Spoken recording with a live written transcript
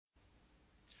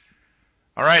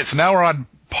All right, so now we're on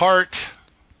part,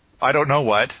 I don't know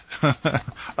what,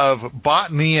 of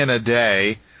Botany in a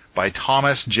Day by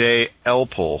Thomas J.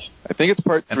 Elpel. I think it's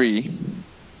part 3.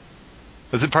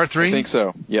 Is it part 3? I think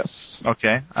so, yes.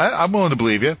 Okay, I'm willing to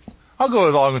believe you. I'll go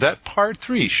along with that. Part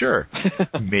 3, sure.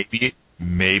 Maybe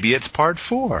it's part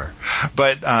 4,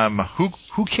 but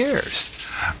who cares?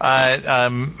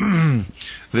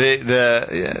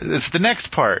 It's the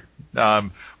next part,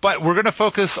 but we're going to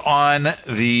focus on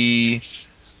the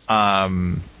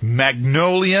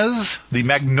magnolias, the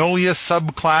magnolia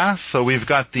subclass. So we've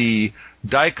got the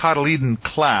dicotyledon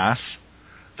class,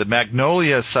 the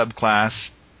magnolia subclass,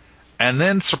 and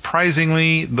then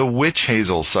surprisingly the witch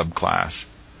hazel subclass.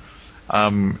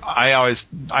 I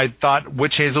thought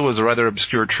witch hazel was a rather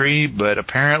obscure tree, but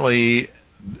apparently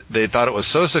they thought it was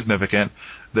so significant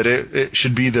that it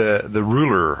should be the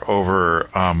ruler over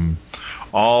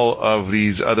all of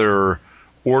these other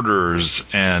orders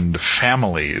and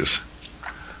families.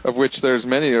 Of which there's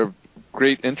many of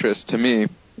great interest to me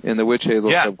in the witch hazel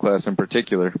subclass in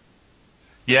particular.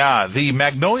 Yeah, the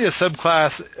magnolia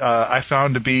subclass I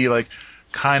found to be like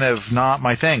kind of not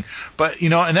my thing. But,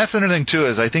 and that's another thing, too,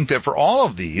 is I think that for all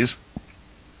of these,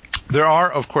 there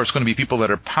are, of course, going to be people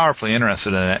that are powerfully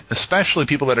interested in it, especially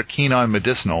people that are keen on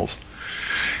medicinals.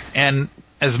 And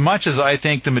as much as I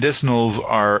think the medicinals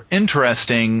are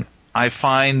interesting, I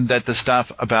find that the stuff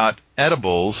about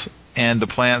edibles and the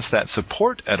plants that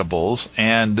support edibles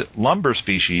and lumber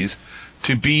species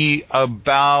to be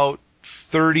about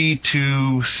 30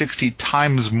 to 60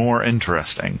 times more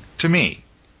interesting to me.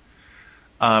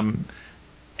 And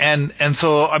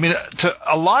so, I mean,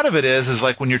 a lot of it is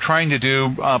like when you're trying to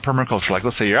do permaculture, like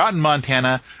let's say you're out in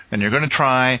Montana and you're going to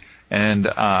try and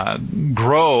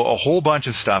grow a whole bunch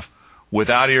of stuff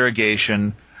without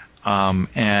irrigation,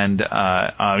 and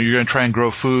you're going to try and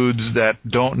grow foods that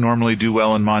don't normally do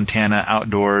well in Montana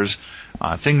outdoors,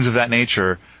 things of that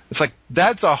nature. It's like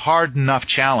that's a hard enough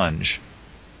challenge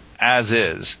as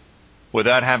is,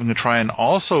 without having to try and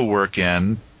also work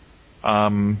in,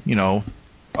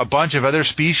 a bunch of other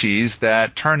species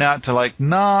that turn out to like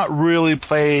not really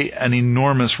play an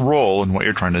enormous role in what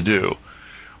you're trying to do.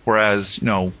 Whereas,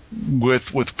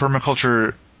 with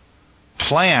permaculture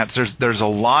plants, there's a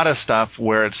lot of stuff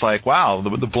where it's like, wow,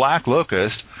 the black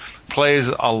locust plays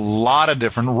a lot of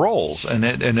different roles, and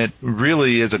it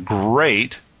really is a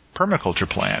great permaculture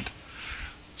plant.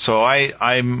 So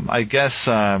I guess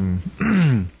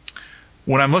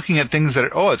when I'm looking at things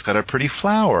that it's got a pretty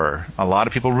flower, a lot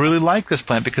of people really like this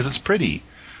plant because it's pretty,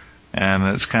 and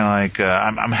it's kind of like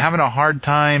I'm having a hard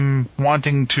time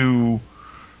wanting to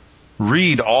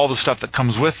read all the stuff that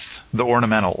comes with the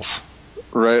ornamentals.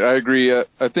 Right, I agree. I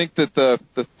think that the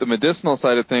medicinal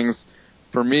side of things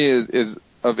for me is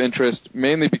of interest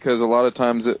mainly because a lot of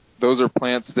times those are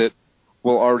plants that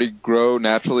will already grow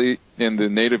naturally in the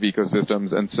native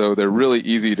ecosystems, and so they're really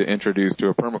easy to introduce to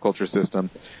a permaculture system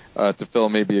to fill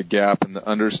maybe a gap in the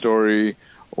understory,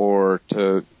 or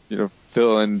to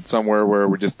fill in somewhere where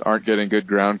we just aren't getting good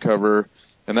ground cover,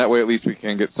 and that way at least we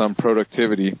can get some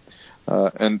productivity.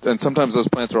 And sometimes those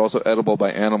plants are also edible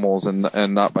by animals and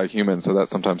not by humans, so that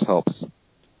sometimes helps.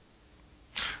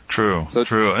 True.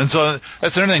 And so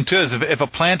that's another thing too, is if a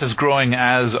plant is growing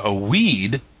as a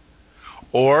weed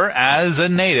or as a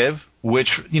native,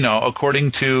 which,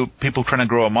 according to people trying to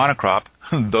grow a monocrop,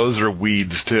 those are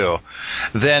weeds too,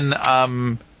 then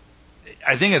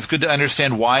I think it's good to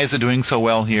understand why is it doing so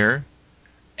well here,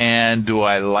 and do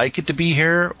I like it to be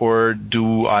here, or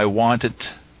do I want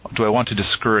to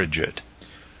discourage it?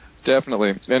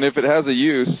 Definitely. And if it has a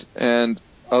use, and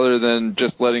other than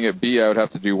just letting it be, I would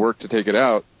have to do work to take it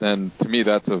out, then to me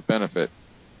that's of benefit.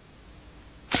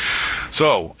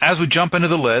 So, as we jump into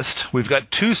the list, we've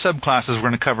got 2 subclasses we're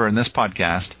going to cover in this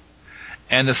podcast,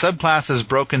 and the subclass is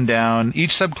broken down,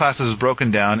 each subclass is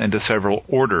broken down into several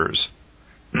orders.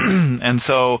 And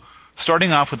so,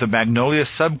 starting off with the Magnolia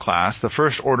subclass, the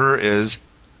first order is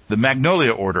the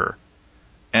Magnolia order.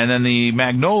 And then the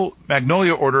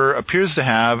Magnolia order appears to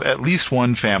have at least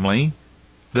one family,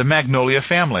 the Magnolia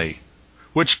family,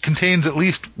 which contains at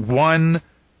least one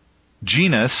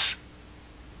genus,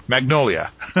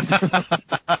 Magnolia.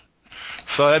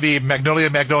 So that'd be Magnolia.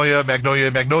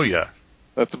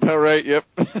 That's about right, yep.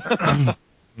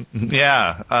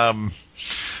 Yeah.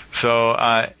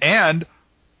 And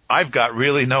I've got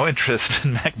really no interest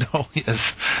in magnolias.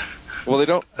 Well, they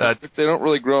don't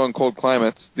really grow in cold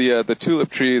climates. The tulip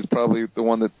tree is probably the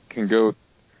one that can go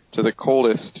to the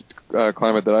coldest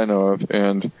climate that I know of,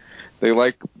 and they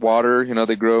like water.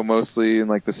 They grow mostly in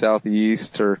like the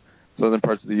southeast or southern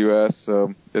parts of the U.S.,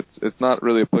 so it's not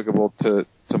really applicable to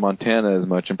Montana as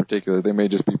much in particular. They may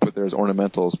just be put there as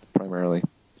ornamentals primarily.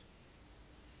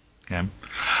 Okay.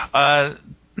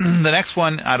 The next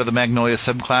one out of the Magnolia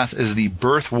subclass is the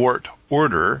Birthwort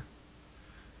order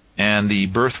and the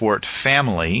Birthwort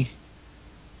family.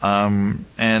 And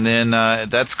then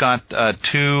that's got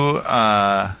two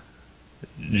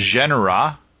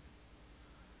genera,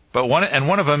 but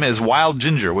one of them is wild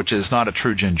ginger, which is not a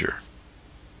true ginger.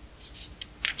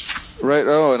 Right.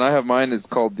 Oh, and I have mine. It's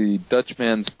called the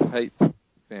Dutchman's Pipe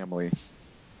family,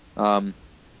 and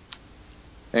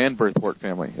Birthwort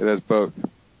family. It has both.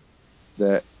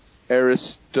 The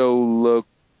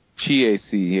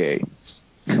Aristolochiaceae.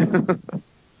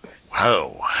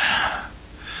 Whoa.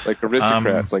 Like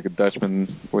aristocrats, like a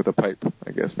Dutchman with a pipe,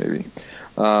 I guess, maybe.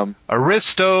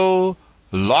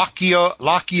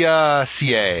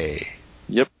 Aristolochiaceae.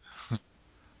 Yep.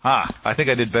 I think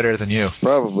I did better than you.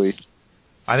 Probably.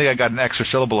 I think I got an extra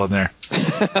syllable in there.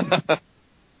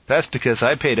 That's because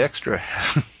I paid extra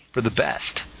for the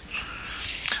best.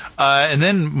 And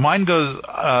then mine goes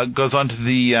on to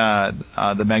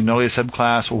the Magnolia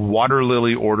subclass Water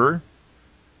Lily order,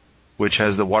 which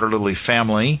has the Water Lily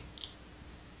family.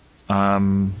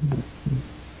 And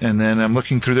then I'm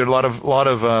looking through there, a lot of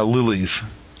lilies.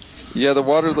 Yeah, the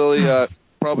water lily,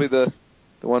 probably the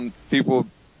one people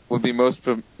would be most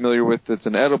familiar with that's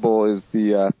an edible is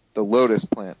the lotus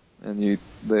plant, and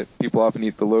people often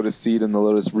eat the lotus seed and the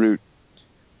lotus root,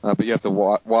 but you have to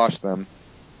wash them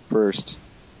first.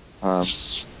 But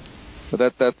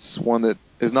that's one that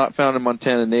is not found in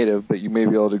Montana native, but you may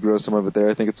be able to grow some of it there.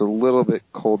 I think it's a little bit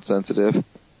cold sensitive.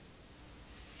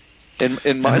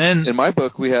 In my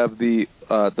book, we have the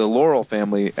laurel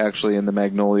family actually in the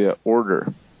Magnolia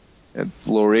order, and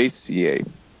Lauraceae,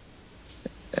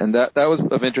 and that was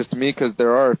of interest to me because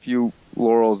there are a few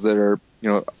laurels that are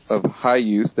of high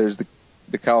use. There's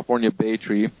the California bay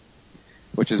tree,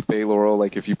 which is bay laurel,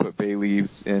 like if you put bay leaves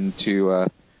into a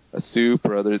soup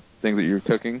or other things that you're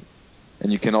cooking,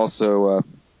 and you can also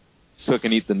cook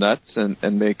and eat the nuts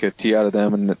and make a tea out of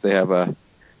them, and they have a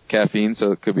caffeine,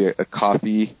 so it could be a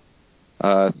coffee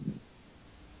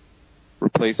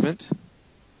replacement.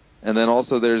 And then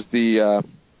also there's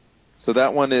so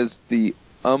that one is the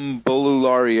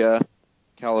Umbellularia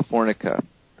californica,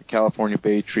 the California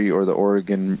bay tree or the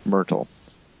Oregon myrtle.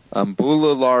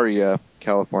 Umbellularia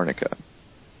californica.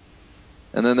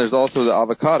 And then there's also the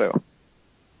avocado,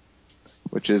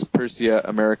 which is Persea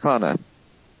americana.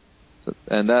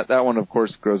 And that one, of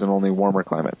course, grows in only warmer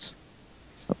climates.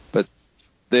 But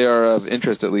they are of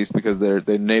interest, at least, because they're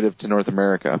native to North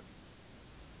America,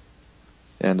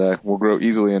 and will grow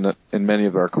easily in many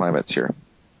of our climates here.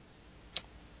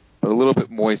 But a little bit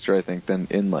moister, I think, than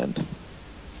inland.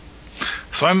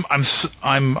 So I'm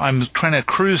trying to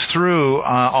cruise through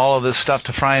all of this stuff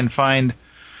to try and find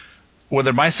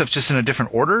whether my stuff's just in a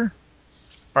different order.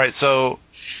 All right, so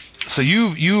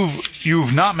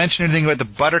you've not mentioned anything about the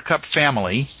Buttercup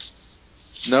family.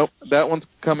 Nope, that one's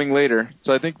coming later.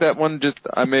 So I think that one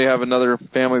I may have another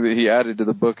family that he added to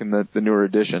the book in the newer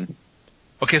edition.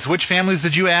 Okay, so which families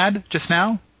did you add just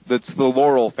now? That's the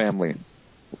laurel family.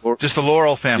 Just the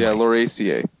laurel family? Yeah,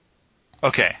 Lauraceae.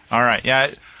 Okay, all right. Yeah,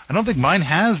 I don't think mine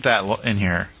has that in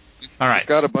here. All right. It's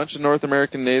got a bunch of North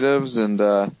American natives, and,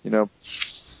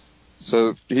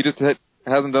 so he just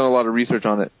hasn't done a lot of research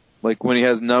on it. Like when he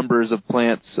has numbers of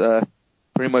plants,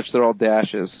 pretty much they're all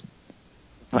dashes.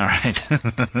 All right.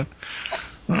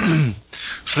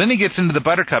 So then he gets into the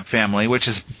Buttercup family, which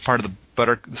is part of the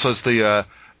so it's the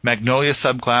Magnolia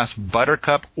subclass,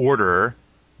 Buttercup order,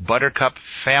 Buttercup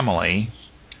family.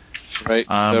 Right.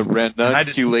 The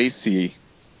Ranunculaceae.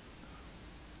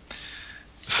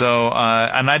 So,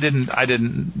 and I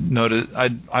didn't notice. I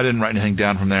didn't write anything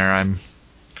down from there.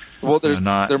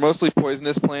 They're mostly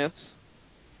poisonous plants,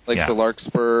 like the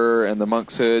larkspur and the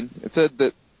monkshood. It said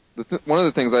that one of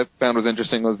the things I found was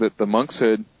interesting was that the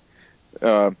monkshood,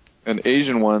 an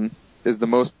Asian one, is the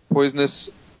most poisonous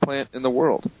plant in the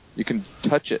world. You can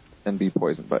touch it and be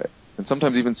poisoned by it. And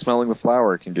sometimes even smelling the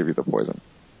flower can give you the poison.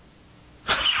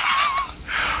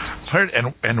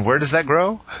 Where does that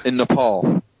grow? In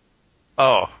Nepal.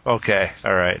 Oh, okay.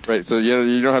 All right. Right, so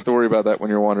you don't have to worry about that when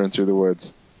you're wandering through the woods.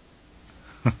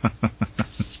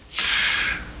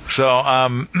 So,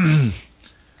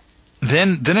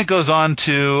 then it goes on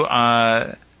to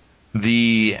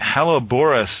the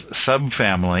Helleborus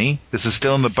subfamily. This is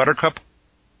still in the Buttercup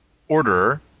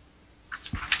order,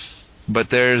 but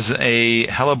there's a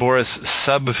Helleborus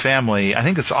subfamily. I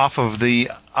think it's off of the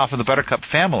Buttercup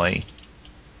family.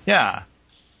 Yeah.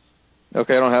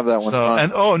 Okay, I don't have that one. So,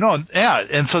 and so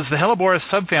it's the Helleborus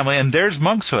subfamily, and there's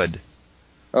monkshood.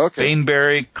 Okay.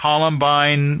 baneberry,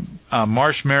 columbine,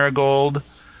 marsh marigold,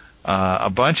 a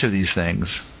bunch of these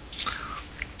things.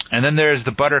 And then there's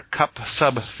the buttercup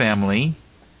subfamily.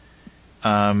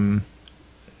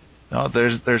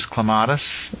 There's clematis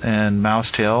and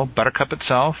mousetail, buttercup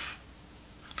itself.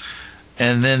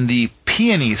 And then the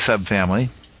peony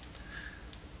subfamily.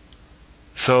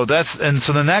 So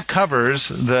then that covers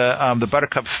the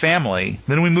buttercup family.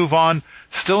 Then we move on,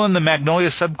 still in the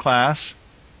Magnolia subclass.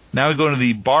 Now we go to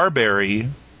the barberry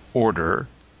order,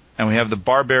 and we have the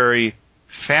barberry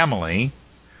family,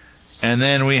 and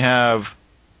then we have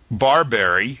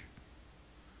barberry.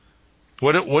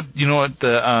 What you know what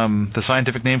the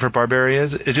scientific name for barberry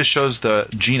is? It just shows the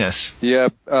genus. Yeah,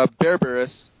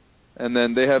 Berberis, and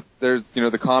then there's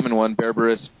the common one,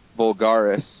 Berberis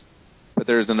vulgaris, but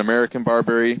there's an American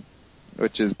barberry,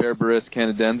 which is Berberis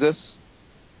canadensis,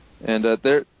 and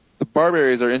the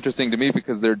barberries are interesting to me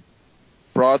because they're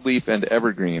broadleaf and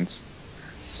evergreens.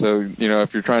 So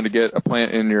if you're trying to get a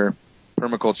plant in your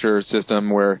permaculture system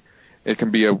where it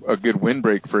can be a good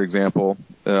windbreak, for example,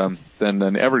 then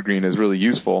an evergreen is really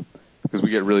useful because we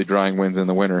get really drying winds in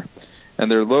the winter.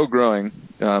 And they're low growing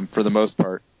for the most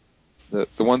part. The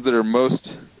ones that are most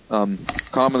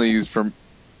commonly used from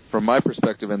my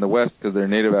perspective in the West, because they're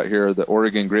native out here, are the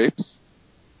Oregon grapes,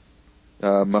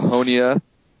 Mahonia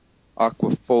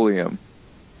aquifolium.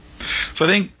 So I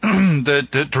think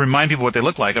to remind people what they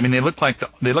look like, I mean they look like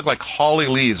holly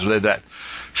leaves with that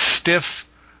stiff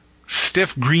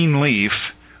green leaf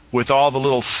with all the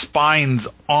little spines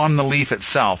on the leaf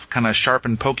itself, kind of sharp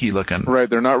and pokey looking. Right,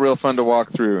 they're not real fun to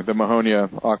walk through, the Mahonia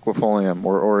aquifolium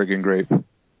or Oregon grape.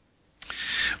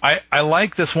 I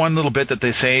like this one little bit that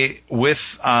they say with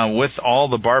all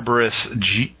the barbarous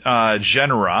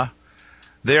genera,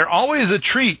 they're always a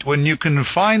treat when you can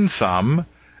find some,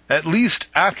 at least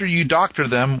after you doctor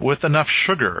them with enough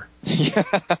sugar. Yeah,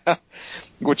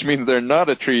 which means they're not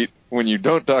a treat when you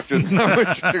don't doctor them with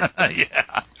sugar.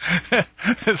 Yeah,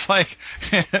 it's like,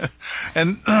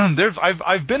 and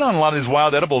I've been on a lot of these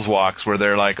wild edibles walks where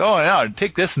they're like, oh yeah,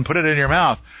 take this and put it in your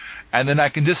mouth, and then I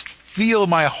can just feel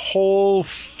my whole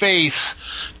face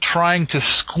trying to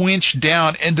squinch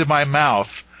down into my mouth.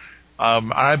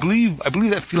 And I believe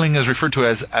that feeling is referred to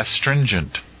as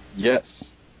astringent. Yes.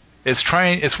 It's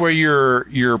where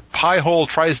your pie hole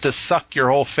tries to suck your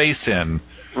whole face in.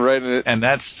 Right. And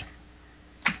that's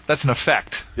an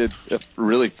effect. It's a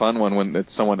really fun one when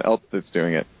it's someone else that's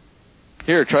doing it.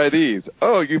 Here, try these.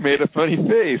 Oh, you made a funny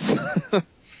face.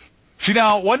 See,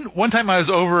 now, one time I was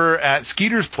over at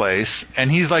Skeeter's place, and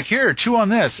he's like, here, chew on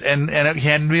this. And he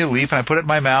handed me a leaf, and I put it in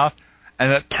my mouth,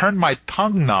 and it turned my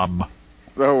tongue numb.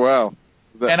 Oh, wow.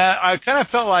 And I kind of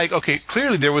felt like, okay,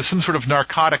 clearly there was some sort of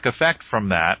narcotic effect from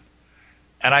that.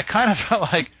 And I kind of felt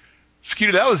like,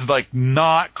 Skeeter, that was, like,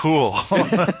 not cool.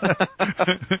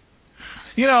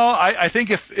 I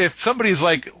think if somebody's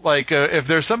like if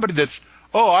there's somebody that's,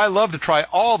 I love to try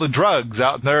all the drugs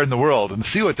out there in the world and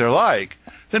see what they're like,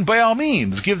 then by all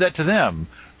means, give that to them.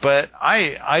 But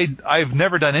I've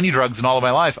never done any drugs in all of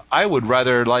my life. I would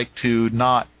rather like to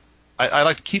not. I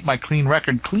like to keep my clean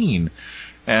record clean,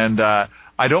 and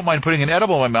I don't mind putting an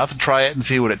edible in my mouth to try it and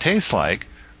see what it tastes like.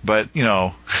 But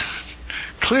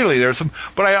clearly there's some.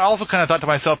 But I also kind of thought to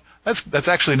myself, that's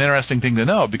actually an interesting thing to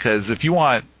know, because if you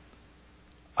want,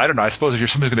 I don't know, I suppose if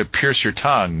somebody's going to pierce your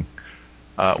tongue.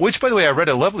 Which, by the way, I read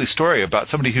a lovely story about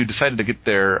somebody who decided to get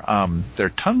their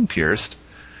tongue pierced,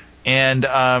 and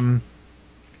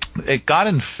it got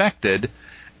infected,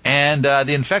 and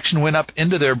the infection went up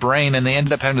into their brain, and they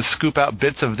ended up having to scoop out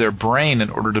bits of their brain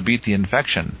in order to beat the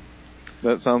infection.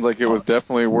 That sounds like it was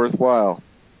definitely worthwhile.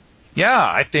 Yeah,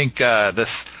 I think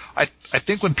I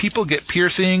think when people get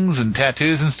piercings and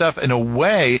tattoos and stuff, in a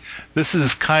way, this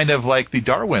is kind of like the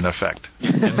Darwin effect.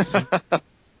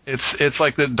 It's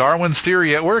like the Darwin's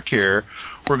theory at work here.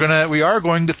 We are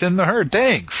going to thin the herd.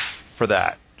 Thanks for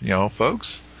that,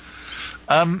 folks.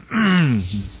 All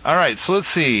right, so let's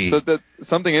see. So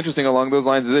something interesting along those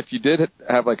lines is if you did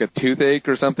have like a toothache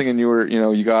or something, and you were,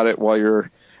 you got it while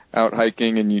you're out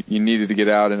hiking, and you needed to get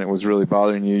out, and it was really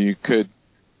bothering you, you could,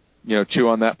 chew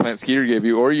on that plant Skeeter gave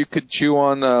you, or you could chew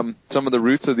on some of the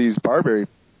roots of these barberry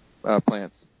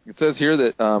plants. It says here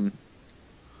that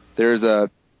there's a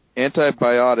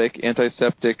antibiotic,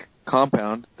 antiseptic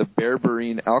compound, the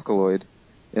berberine alkaloid,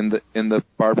 in the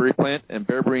barberry plant, and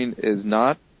berberine is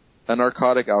not a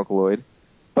narcotic alkaloid,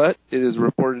 but it is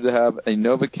reported to have a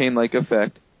Novocaine-like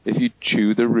effect if you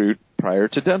chew the root prior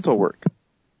to dental work.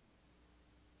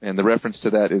 And the reference to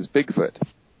that is Bigfoot.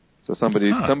 So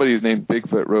somebody who's named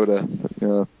Bigfoot wrote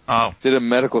did a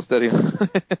medical study on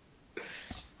it.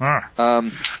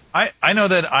 I know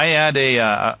that I had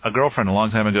a girlfriend a long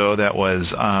time ago that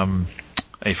was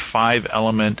a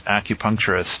 5-element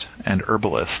acupuncturist and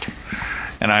herbalist.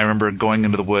 And I remember going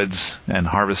into the woods and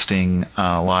harvesting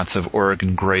lots of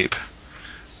Oregon grape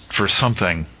for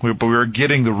something. But we were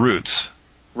getting the roots.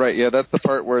 Right, yeah, that's the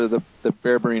part where the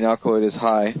berberine alkaloid is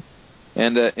high.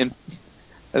 And I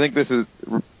think this is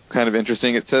kind of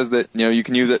interesting. It says that you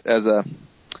can use it as a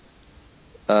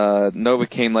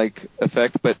Novocaine-like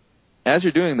effect, but as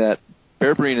you're doing that,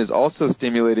 berberine is also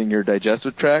stimulating your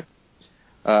digestive tract,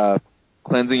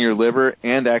 cleansing your liver,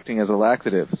 and acting as a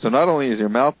laxative. So not only is your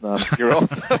mouth numb, you're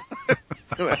also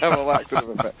going to have a laxative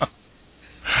effect.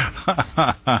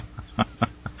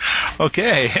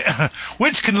 Okay,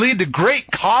 which can lead to great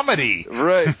comedy.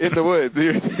 Right, in the woods.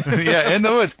 Yeah, in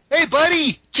the woods. Hey,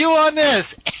 buddy, chew on this.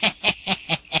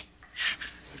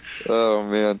 Oh,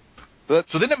 man.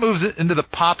 So then it moves into the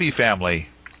poppy family.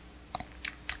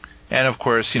 And, of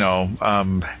course,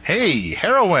 hey,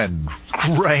 heroin,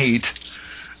 great.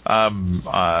 And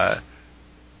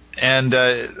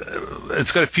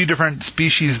it's got a few different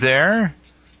species there.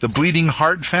 The bleeding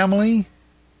heart family.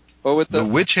 Well, with the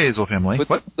witch hazel family.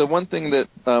 The one thing that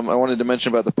I wanted to mention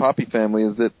about the poppy family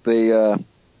is that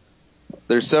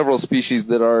there's several species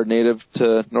that are native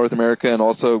to North America and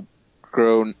also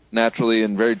grow naturally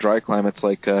in very dry climates,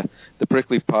 like the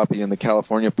prickly poppy and the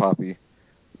California poppy,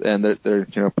 and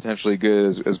they're potentially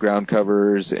good as ground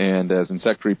covers and as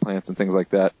insectary plants and things like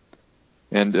that.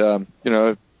 And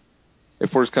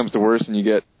if worse comes to worse and you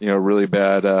get really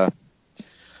bad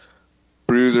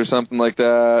bruise or something like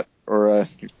that, or a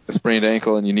sprained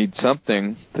ankle, and you need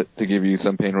something to give you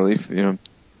some pain relief,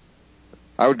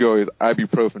 I would go with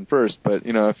ibuprofen first, but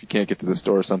if you can't get to the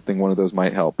store or something, one of those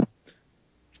might help.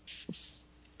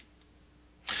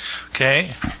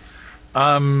 Okay.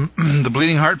 The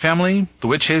bleeding heart family, the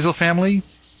witch hazel family.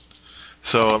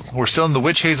 So we're still in the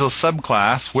witch hazel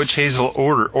subclass, witch hazel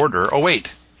order. Oh, wait.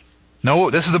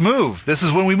 No, this is the move. This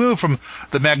is when we move from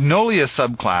the Magnolia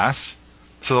subclass.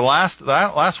 So the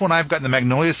last one I've got in the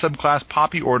Magnolia subclass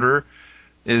poppy order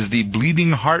is the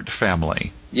bleeding heart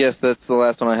family. Yes, that's the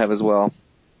last one I have as well.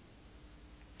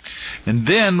 And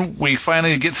then we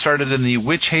finally get started in the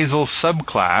witch hazel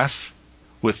subclass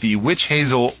with the witch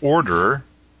hazel order.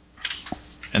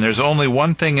 And there's only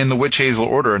one thing in the witch hazel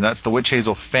order, and that's the witch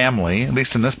hazel family, at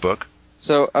least in this book.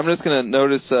 So I'm just going to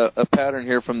notice a pattern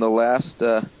here from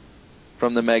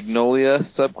from the Magnolia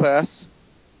subclass,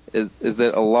 is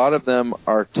that a lot of them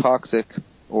are toxic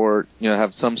or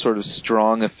have some sort of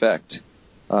strong effect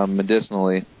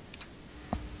medicinally.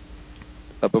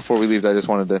 Before we leave, I just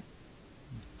wanted to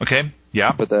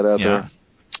put that out there.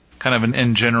 Kind of an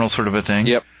in general sort of a thing.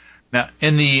 Yep. Now,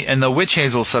 in the witch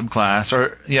hazel subclass,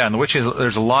 in the witch hazel,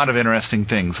 there's a lot of interesting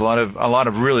things, a lot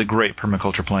of really great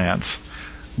permaculture plants.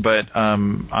 But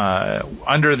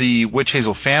under the witch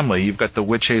hazel family, you've got the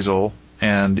witch hazel,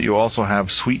 and you also have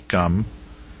sweet gum.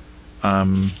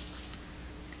 And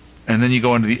then you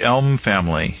go into the elm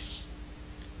family.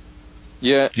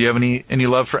 Yeah. Do you have any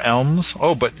love for elms?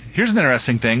 Oh, but here's an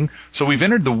interesting thing. So we've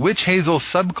entered the witch hazel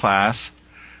subclass,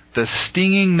 the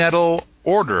stinging nettle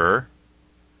order.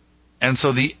 And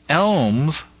so the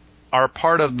elms are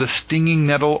part of the stinging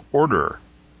nettle order.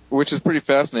 Which is pretty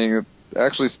fascinating.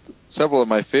 Actually, several of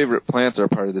my favorite plants are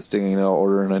part of the stinging nettle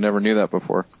order, and I never knew that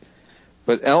before.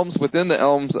 But elms, within the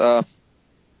elms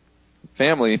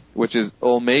family, which is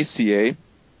Ulmaceae,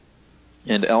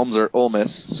 and elms are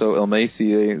ulmus, so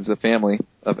Ulmaceae is a family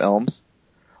of elms.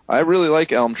 I really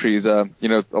like elm trees. A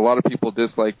lot of people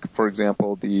dislike, for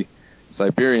example, the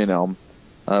Siberian elm.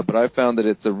 But I've found that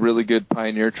it's a really good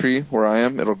pioneer tree where I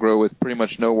am. It'll grow with pretty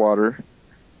much no water.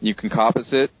 You can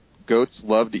coppice it. Goats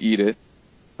love to eat it.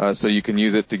 So you can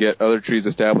use it to get other trees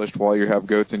established while you have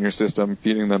goats in your system,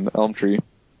 feeding them the elm tree.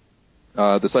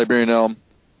 The Siberian elm,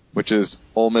 which is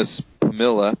Ulmus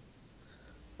pumila,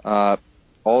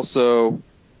 also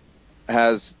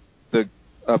has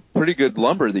a pretty good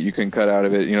lumber that you can cut out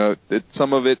of it.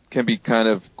 Some of it can be kind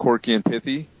of corky and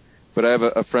pithy, but I have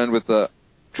a friend with a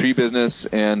tree business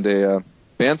and a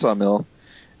bandsaw mill,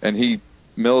 and he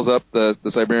mills up the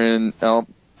Siberian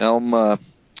elm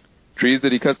trees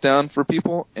that he cuts down for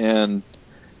people, and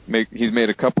he's made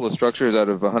a couple of structures out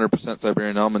of 100%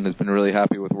 Siberian elm and has been really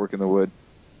happy with working the wood.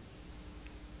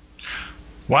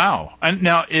 Wow. And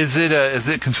now, is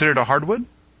it considered a hardwood?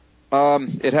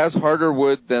 It has harder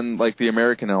wood than like the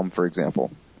American elm, for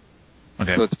example.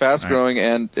 Okay. So it's fast growing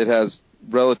and it has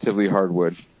relatively hard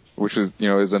wood, which is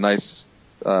a nice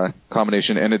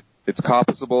combination, and it's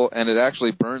coppiceable, and it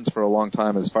actually burns for a long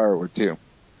time as firewood too.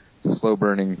 It's a slow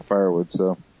burning firewood,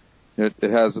 so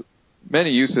it has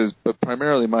many uses, but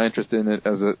primarily my interest in it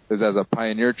is as a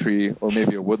pioneer tree or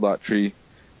maybe a woodlot tree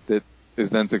that is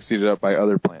then succeeded up by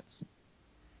other plants.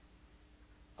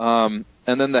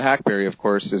 And then the hackberry, of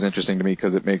course, is interesting to me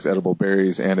because it makes edible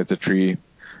berries and it's a tree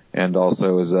and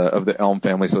also is of the elm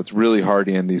family, so it's really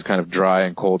hardy in these kind of dry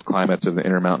and cold climates of the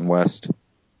Intermountain West.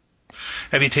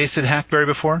 Have you tasted hackberry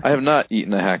before? I have not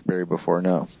eaten a hackberry before,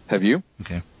 no. Have you?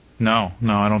 Okay. No,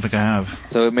 I don't think I have.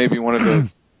 So it may be one of those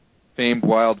famed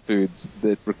wild foods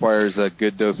that requires a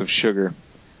good dose of sugar.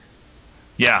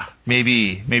 Yeah,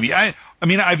 maybe. I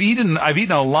mean, I've eaten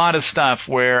a lot of stuff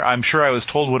where I'm sure I was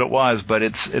told what it was, but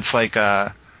it's like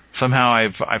somehow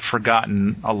I've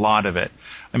forgotten a lot of it.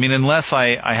 I mean, unless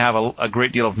I have a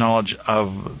great deal of knowledge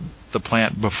of the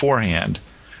plant beforehand,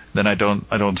 then I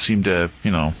don't seem to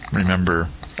remember.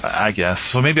 I guess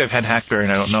so. Maybe I've had hackberry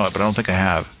and I don't know it, but I don't think I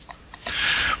have.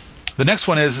 The next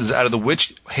one is out of the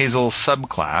witch hazel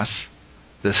subclass,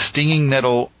 the stinging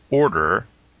nettle order,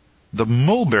 the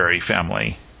mulberry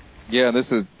family. Yeah,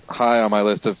 this is high on my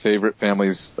list of favorite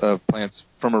families of plants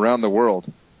from around the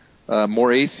world.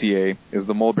 Moraceae is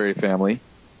the mulberry family.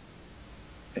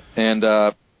 And,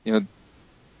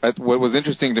 what was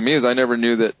interesting to me is I never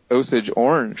knew that Osage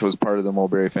orange was part of the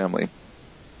mulberry family.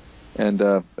 And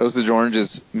Osage orange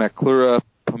is Maclura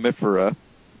pomifera,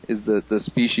 is the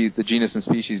species, the genus and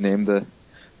species name, the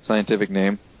scientific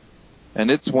name. And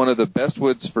it's one of the best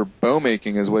woods for bow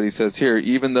making, is what he says here,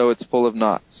 even though it's full of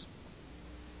knots.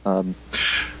 Do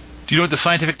you know what the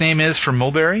scientific name is for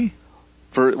mulberry?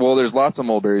 Well, there's lots of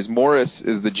mulberries. Morris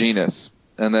is the genus.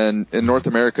 And then in North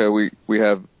America, we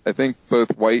have, I think, both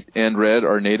white and red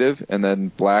are native, and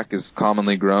then black is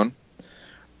commonly grown.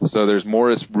 So there's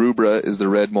Morris rubra is the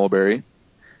red mulberry,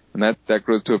 and that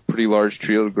grows to a pretty large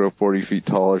tree. It'll grow 40 feet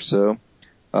tall or so.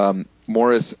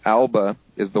 Morris alba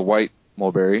is the white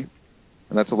mulberry,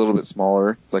 and that's a little bit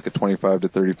smaller. It's like a 25 to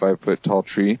 35 foot tall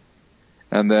tree.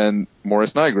 And then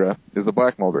Morris nigra is the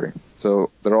black mulberry.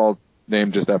 So they're all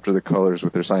named just after the colors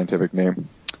with their scientific name.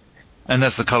 And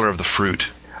that's the color of the fruit.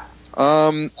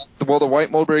 Well, the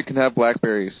white mulberry can have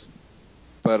blackberries,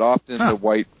 but often the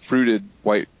white fruited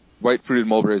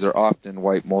mulberries are often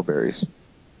white mulberries.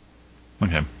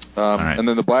 Okay. All right. And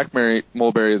then the black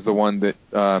mulberry is the one that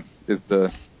is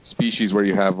the species where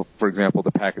you have, for example,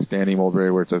 the Pakistani mulberry,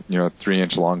 where it's a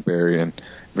 3-inch long berry and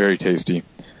very tasty.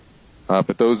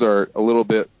 But those are a little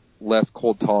bit less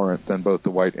cold tolerant than both the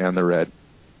white and the red.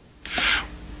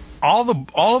 All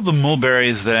of the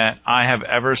mulberries that I have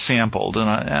ever sampled, and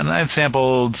I've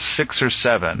sampled 6 or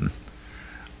 7,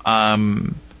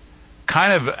 kind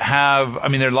of have. I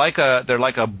mean, they're like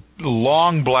a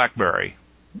long blackberry,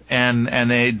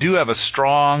 and they do have a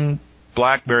strong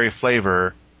blackberry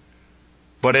flavor,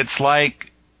 but it's like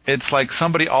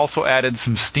somebody also added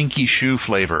some stinky shoe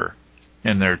flavor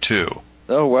in there too.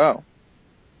 Oh wow.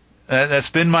 That's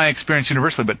been my experience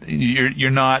universally, but you're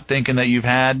not thinking that you've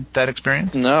had that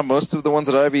experience? No, most of the ones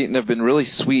that I've eaten have been really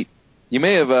sweet. You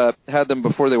may have had them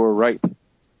before they were ripe.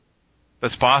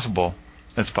 That's possible.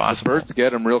 The birds get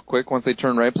them real quick once they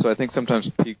turn ripe, so I think sometimes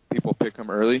people pick them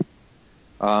early.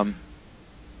 But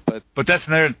that's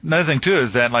another thing too,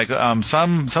 is that like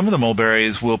some of the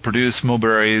mulberries will produce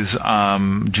mulberries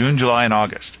June, July, and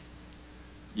August.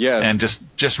 Yeah, and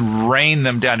just rain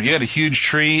them down. If you got a huge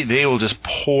tree, they will just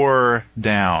pour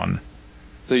down.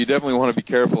 So you definitely want to be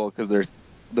careful because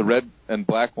the red and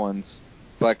black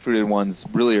fruited ones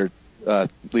really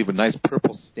leave a nice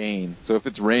purple stain. So if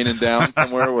it's raining down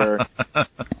somewhere where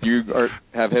you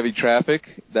have heavy traffic,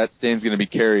 that stain's going to be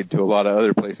carried to a lot of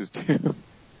other places too.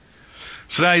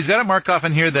 So now he's got it marked off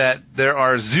in here that there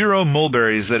are 0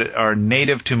 mulberries that are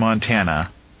native to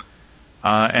Montana.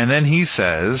 And then he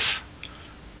says,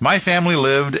 my family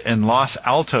lived in Los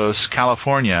Altos,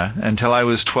 California, until I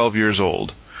was 12 years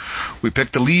old. We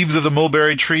picked the leaves of the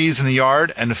mulberry trees in the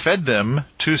yard and fed them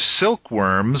to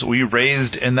silkworms we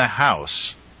raised in the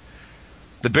house.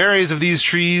 The berries of these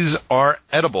trees are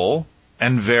edible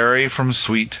and vary from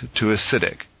sweet to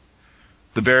acidic.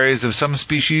 The berries of some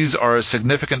species are a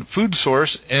significant food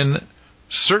source in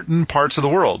certain parts of the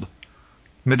world.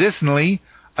 Medicinally,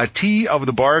 a tea of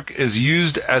the bark is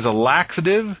used as a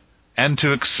laxative and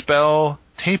to expel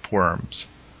tapeworms.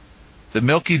 The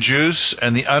milky juice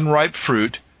and the unripe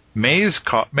fruit may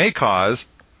cause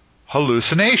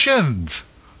hallucinations,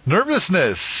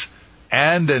 nervousness,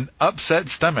 and an upset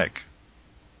stomach.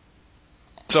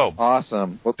 So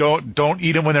awesome. Well, don't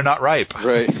eat them when they're not ripe.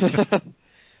 Right.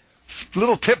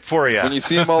 Little tip for you. When you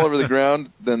see them all over the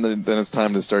ground, then it's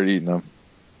time to start eating them.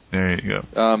 There you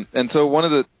go. And so one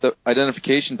of the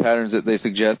identification patterns that they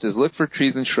suggest is look for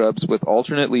trees and shrubs with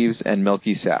alternate leaves and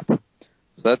milky sap.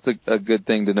 So that's a good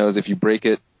thing to know, is if you break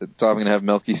it, it's often going to have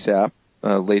milky sap,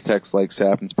 latex-like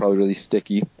sap, and it's probably really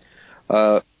sticky.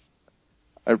 I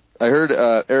heard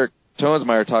Eric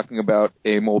Thomasmeyer talking about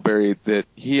a mulberry that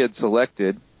he had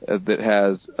selected that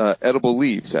has edible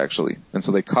leaves, actually. And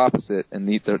so they coppice it and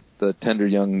eat the tender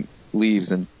young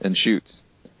leaves and shoots,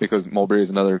 because mulberry is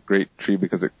another great tree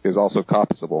because it is also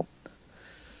coppiceable.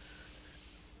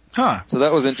 Huh. So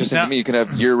that was interesting to me. You can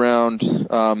have year-round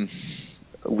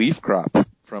leaf crop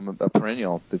from a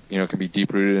perennial that can be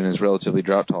deep-rooted and is relatively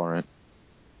drought-tolerant.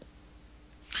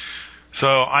 So,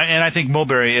 I think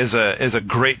mulberry is a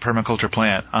great permaculture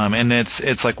plant, and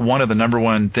it's like one of the number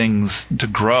one things to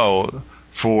grow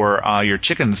for your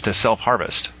chickens to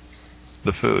self-harvest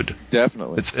the food.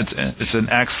 Definitely, it's an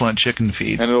excellent chicken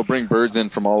feed, and it'll bring birds in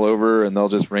from all over, and they'll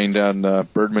just rain down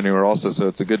bird manure also. So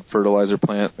it's a good fertilizer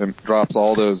plant, and drops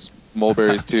all those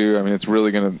mulberries too. I mean, it's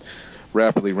really going to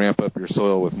rapidly ramp up your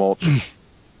soil with mulch.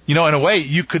 In a way,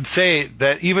 you could say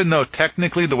that even though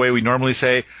technically the way we normally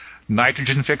say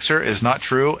nitrogen fixer is not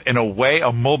true, in a way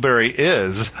a mulberry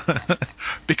is,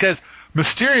 because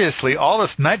mysteriously all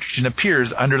this nitrogen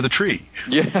appears under the tree.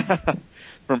 Yeah.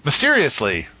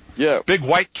 Mysteriously. Yeah. Big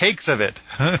white cakes of it.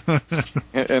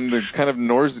 and the kind of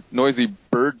noisy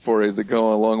bird forays that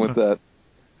go along with that.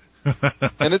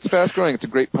 And it's fast growing. It's a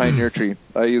great pioneer tree.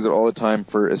 I use it all the time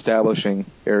for establishing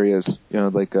areas,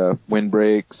 like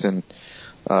windbreaks and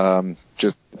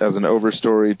just as an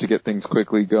overstory to get things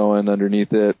quickly going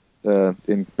underneath it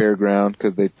in bare ground,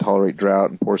 because they tolerate drought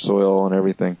and poor soil and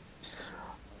everything.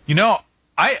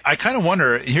 I kind of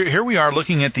wonder, here we are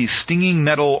looking at the stinging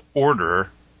nettle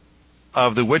order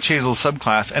of the witch hazel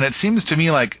subclass, and it seems to me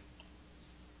like,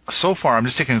 so far, I'm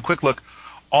just taking a quick look,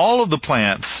 all of the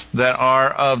plants that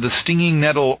are of the stinging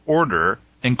nettle order,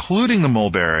 including the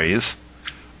mulberries,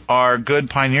 are good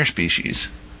pioneer species.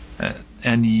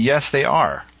 And yes, they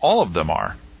are. All of them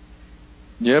are.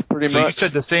 Yeah, pretty much. So you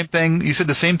said the same thing. You said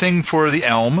the same thing for the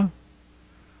elm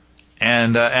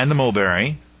and the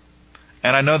mulberry,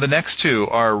 and I know the next two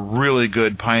are really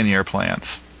good pioneer plants.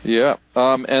 Yeah,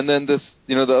 and then the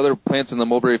other plants in the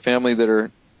mulberry family that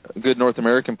are good North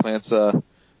American plants. The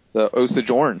Osage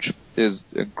orange is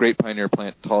a great pioneer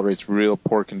plant. Tolerates real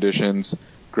poor conditions,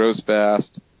 grows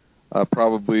fast.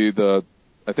 Probably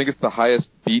I think it's the highest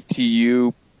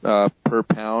BTU per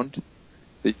pound.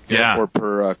 Or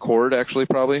per cord, actually,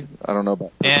 probably. I don't know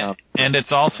about per pound. And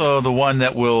it's also the one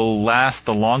that will last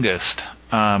the longest.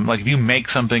 Like if you make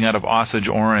something out of Osage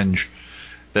orange,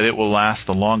 that it will last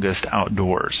the longest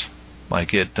outdoors.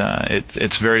 Like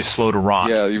it's very slow to rot.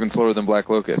 Yeah, even slower than black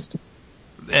locust.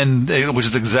 And which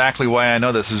is exactly why I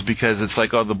know this, is because it's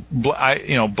like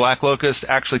black locust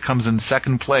actually comes in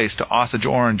second place to Osage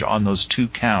orange on those two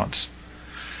counts.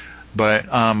 But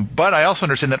I also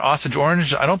understand that Osage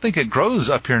orange, I don't think it grows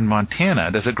up here in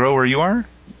Montana. Does it grow where you are?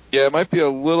 Yeah, it might be a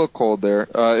little cold there.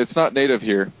 It's not native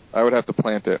here. I would have to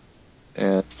plant it,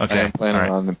 and I am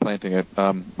planning on planting it.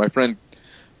 My friend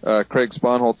Craig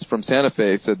Sponholtz from Santa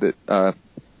Fe said that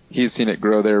he's seen it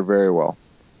grow there very well,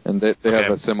 and they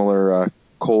have a similar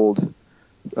cold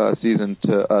season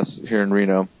to us here in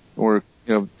Reno. We're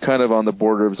kind of on the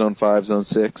border of Zone 5, Zone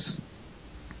 6.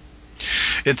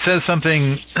 It says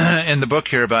something in the book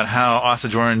here about how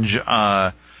Osage orange,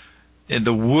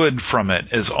 the wood from it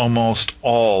is almost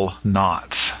all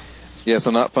knots. Yeah, so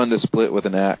not fun to split with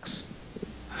an axe.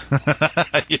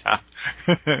 Yeah.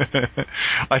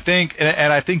 I think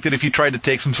that if you tried to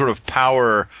take some sort of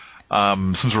power,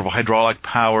 some sort of hydraulic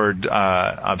powered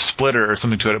splitter or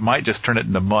something to it, it might just turn it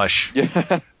into mush.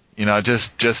 Yeah.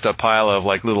 Just a pile of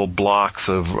like little blocks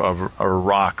of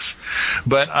rocks.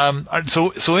 But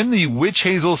so in the witch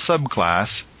hazel subclass,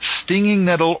 stinging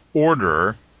nettle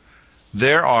order,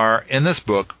 there are in this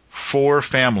book 4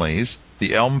 families: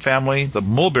 the elm family, the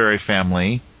mulberry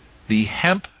family, the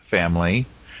hemp family,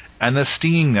 and the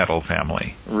stinging nettle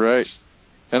family. Right.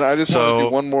 And I just want to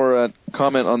do one more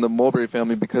comment on the mulberry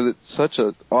family, because it's such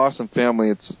an awesome family.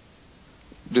 It's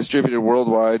distributed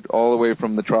worldwide, all the way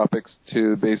from the tropics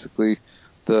to basically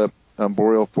the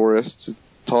boreal forests.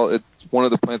 It's one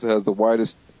of the plants that has the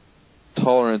widest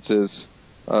tolerances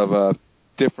of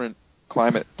different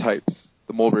climate types,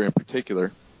 the mulberry in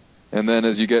particular. And then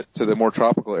as you get to the more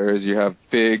tropical areas, you have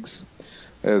figs,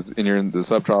 you're in the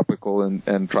subtropical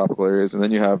and tropical areas, and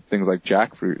then you have things like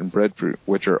jackfruit and breadfruit,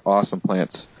 which are awesome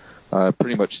plants,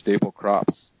 pretty much staple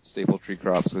tree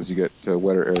crops as you get to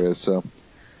wetter areas. So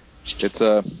it's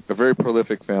a very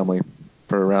prolific family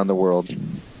for around the world.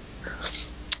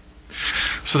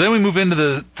 So then we move into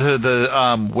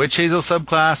the witch hazel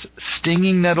subclass,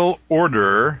 stinging nettle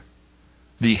order,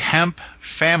 the hemp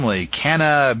family,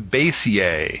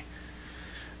 Cannabaceae.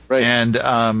 Right. And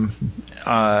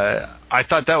I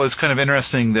thought that was kind of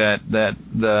interesting that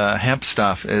the hemp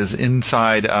stuff is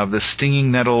inside of the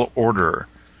stinging nettle order.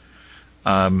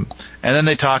 And then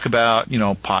they talk about,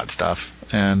 pot stuff.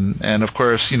 And of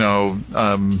course,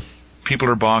 people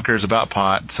are bonkers about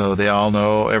pot, so they all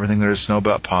know everything there is to know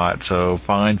about pot. So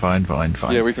fine.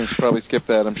 Yeah, we can probably skip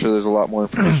that. I'm sure there's a lot more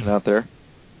information out there.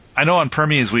 I know on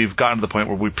Permies we've gotten to the point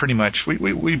where we pretty much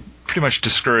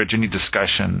discourage any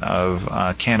discussion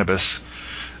of cannabis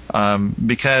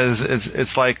because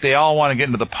it's like they all want to get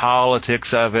into the politics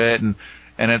of it, and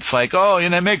it's like, oh,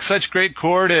 it makes such great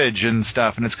cordage and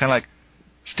stuff, and it's kind of like,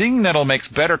 stinging nettle makes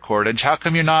better cordage. How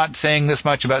come you're not saying this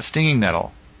much about stinging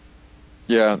nettle?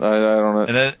 Yeah, I don't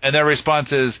know. And their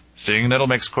response is, stinging nettle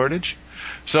makes cordage?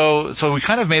 So we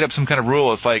kind of made up some kind of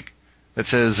rule. It's like, that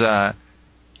says,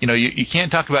 you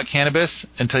can't talk about cannabis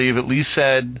until you've at least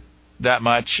said that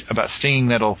much about stinging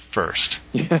nettle first.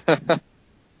 Because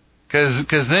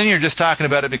then you're just talking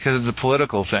about it because it's a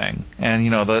political thing. And,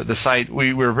 the site,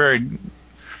 we're very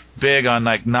big on,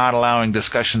 not allowing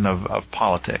discussion of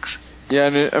politics. Yeah,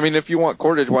 and if you want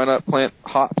cordage, why not plant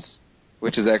hops,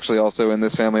 which is actually also in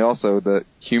this family also. The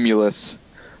humulus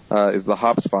is the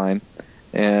hop spine,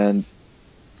 and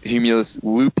Humulus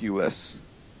lupulus.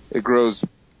 It grows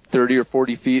 30 or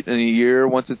 40 feet in a year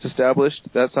once it's established.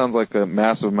 That sounds like a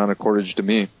massive amount of cordage to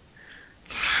me.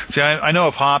 See, I know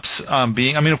of hops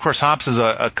being... of course, hops is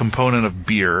a component of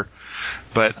beer,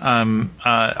 but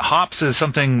hops is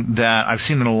something that I've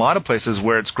seen in a lot of places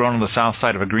where it's grown on the south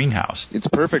side of a greenhouse. It's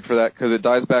perfect for that because it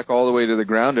dies back all the way to the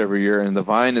ground every year, and the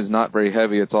vine is not very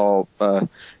heavy. It's all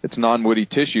it's non-woody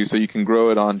tissue, so you can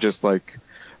grow it on just like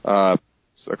a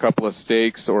couple of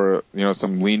stakes or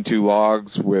some lean-to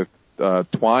logs with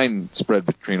twine spread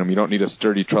between them. You don't need a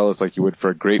sturdy trellis like you would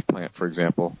for a grape plant, for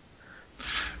example.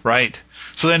 Right.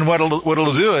 So then what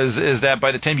it'll do is that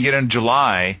by the time you get into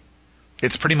July,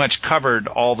 it's pretty much covered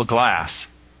all the glass,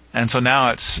 and so now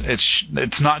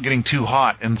it's not getting too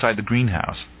hot inside the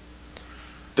greenhouse.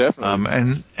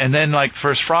 Definitely. And then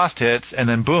first frost hits, and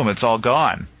then boom, it's all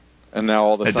gone. And now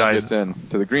all the sun gets in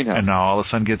to the greenhouse. And now all the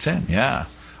sun gets in. Yeah.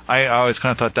 I always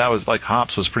kind of thought that was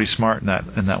hops was pretty smart in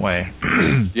that way.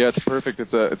 Yeah, it's perfect.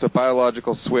 It's a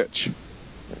biological switch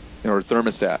or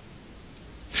thermostat.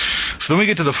 So then we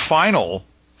get to the final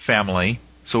family.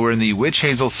 So we're in the witch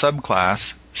hazel subclass,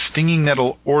 stinging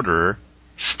nettle order,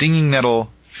 stinging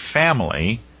nettle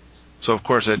family. So of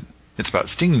course it's about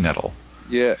stinging nettle.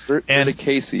 Yeah,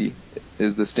 Urticaceae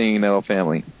is the stinging nettle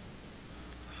family.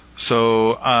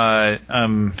 So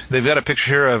they've got a picture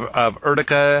here of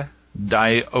Urtica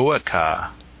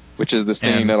dioica, which is the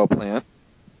stinging nettle plant.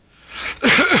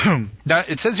 Now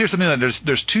it says here something that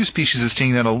there's two species of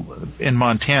stinging nettle in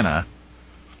Montana.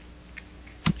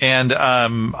 And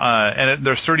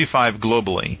there's 35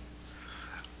 globally,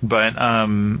 but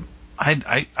I'm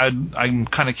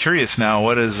kind of curious now.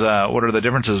 What are the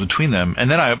differences between them?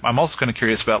 And then I'm also kind of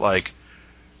curious about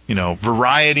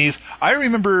varieties. I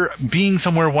remember being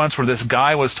somewhere once where this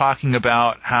guy was talking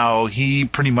about how he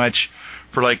pretty much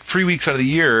for 3 weeks out of the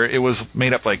year it was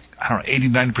made up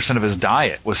 80-90% of his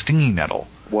diet was stinging nettle.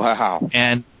 Wow.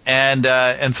 And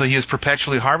so he was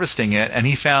perpetually harvesting it, and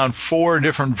he found 4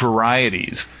 different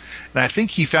varieties. And I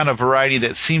think he found a variety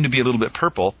that seemed to be a little bit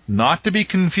purple, not to be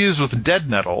confused with dead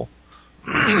nettle,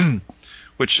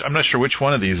 which I'm not sure which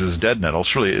one of these is dead nettle.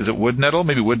 Surely, is it wood nettle?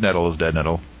 Maybe wood nettle is dead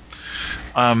nettle.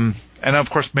 And of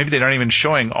course, maybe they're not even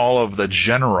showing all of the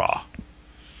genera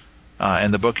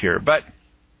in the book here. But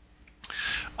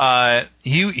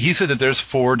he said that there's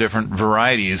 4 different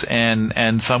varieties,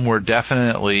 and some were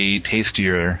definitely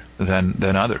tastier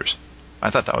than others. I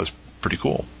thought that was pretty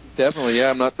cool. Definitely, yeah.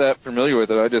 I'm not that familiar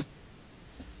with it.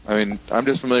 I'm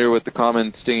just familiar with the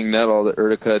common stinging nettle, the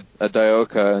Urtica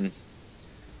dioica,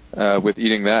 and with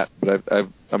eating that. But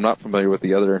I'm not familiar with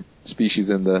the other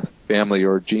species in the family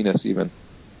or genus even.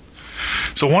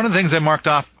 So one of the things I marked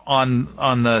off on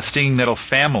the stinging nettle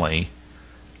family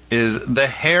is the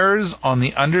hairs on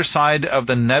the underside of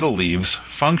the nettle leaves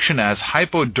function as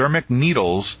hypodermic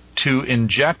needles to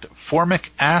inject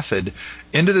formic acid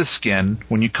into the skin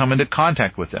when you come into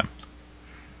contact with them.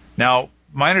 Now,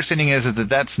 my understanding is that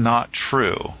that's not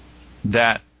true.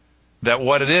 That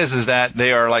what it is that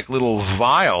they are like little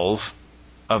vials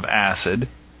of acid,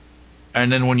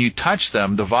 and then when you touch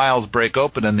them, the vials break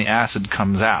open and the acid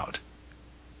comes out.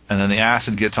 And then the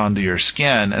acid gets onto your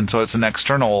skin, and so it's an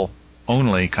external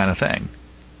only kind of thing.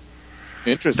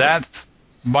 Interesting. That's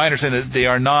my understanding. That they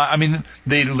are not.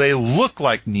 They look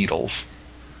like needles,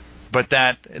 but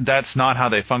that's not how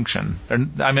they function.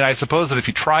 I suppose that if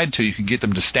you tried to, you could get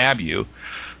them to stab you,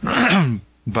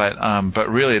 But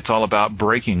really, it's all about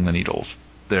breaking the needles.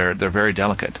 They're very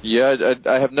delicate. Yeah,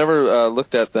 I have never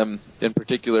looked at them in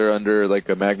particular under like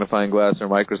a magnifying glass or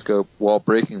microscope while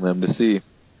breaking them to see.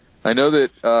 I know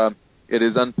that it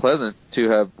is unpleasant to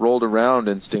have rolled around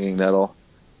in stinging nettle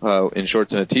in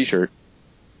shorts and a t-shirt.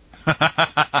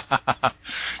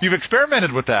 You've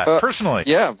experimented with that personally?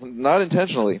 Yeah, not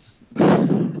intentionally.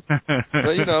 But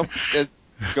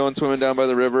going swimming down by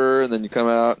the river, and then you come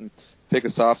out and pick a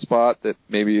soft spot that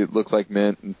maybe it looks like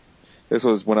mint. And this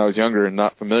was when I was younger and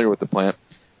not familiar with the plant.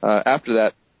 After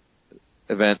that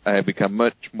event, I have become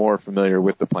much more familiar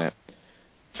with the plant.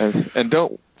 And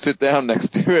don't sit down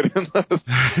next to it unless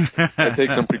I take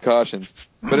some precautions.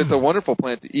 But it's a wonderful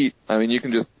plant to eat. I mean,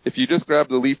 if you just grab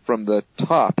the leaf from the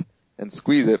top and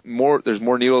squeeze it, there's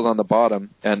more needles on the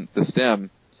bottom and the stem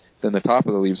than the top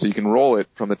of the leaf. So you can roll it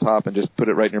from the top and just put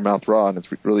it right in your mouth raw, and it's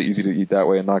really easy to eat that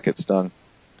way and not get stung.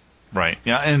 Right.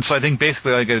 Yeah. And so I think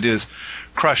basically all you got to do is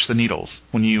crush the needles.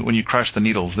 When you crush the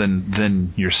needles,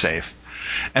 then you're safe.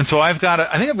 And so I think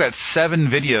I've got 7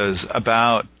 videos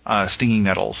about stinging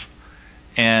nettles.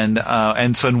 And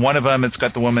so in one of them, it's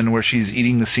got the woman where she's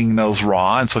eating the stinging nettles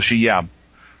raw, and so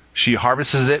she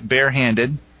harvests it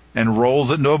barehanded and rolls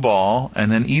it into a ball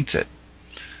and then eats it.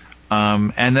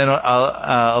 And then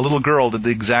a little girl did the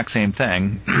exact same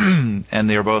thing, and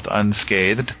they were both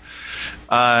unscathed.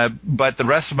 But the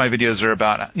rest of my videos are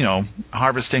about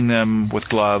harvesting them with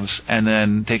gloves and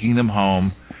then taking them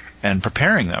home and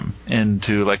preparing them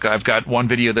into, like, I've got one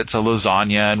video that's a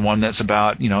lasagna and one that's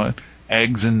about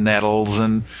eggs and nettles,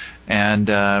 and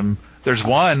there's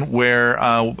one where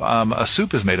a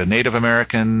soup is made. A Native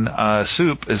American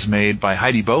soup is made by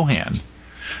Heidi Bohan,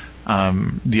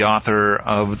 the author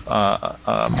of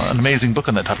an amazing book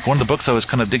on that topic. One of the books I was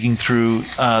kind of digging through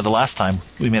the last time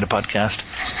we made a podcast.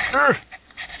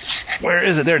 Where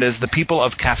is it? There it is. The People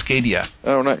of Cascadia.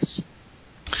 Oh, nice.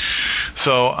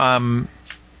 So,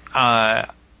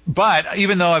 but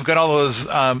even though I've got all those,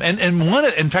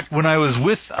 in fact, when I was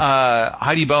with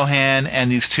Heidi Bohan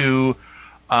and these two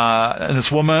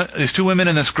women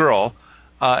and this girl,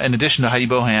 in addition to Heidi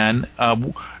Bohan,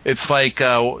 it's like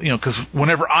because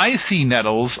whenever I see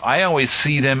nettles, I always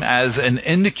see them as an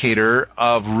indicator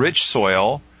of rich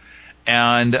soil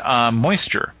and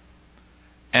moisture.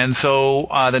 And so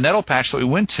the nettle patch that we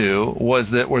went to was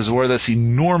where this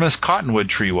enormous cottonwood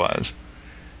tree was.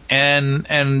 And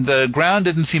the ground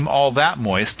didn't seem all that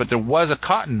moist, but there was a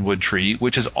cottonwood tree,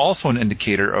 which is also an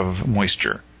indicator of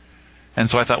moisture. And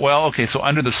so I thought, well, okay, so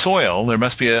under the soil, there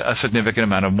must be a significant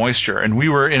amount of moisture. And we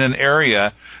were in an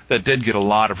area that did get a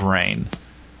lot of rain.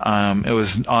 It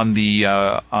was on the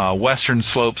western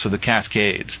slopes of the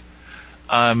Cascades.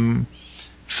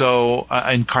 So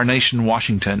in Carnation,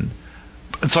 Washington.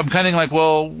 And so I'm kind of like,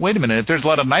 well, wait a minute. If there's a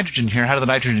lot of nitrogen here, how did the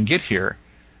nitrogen get here?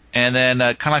 And then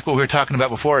kind of like what we were talking about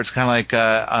before, it's kind of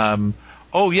like,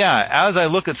 oh, yeah, as I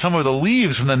look at some of the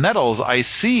leaves from the nettles, I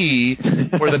see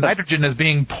where the nitrogen is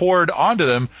being poured onto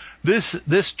them. This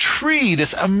tree,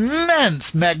 this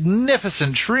immense,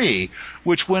 magnificent tree,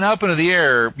 which went up into the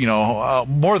air,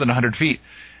 more than 100 feet,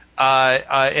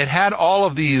 it had all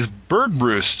of these bird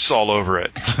roosts all over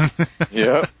it.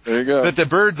 Yeah, there you go. That the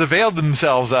birds availed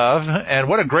themselves of, and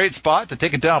what a great spot to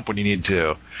take a dump when you need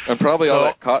to. And probably all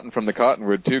that cotton from the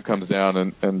cottonwood, too, comes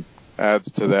down and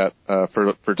adds to that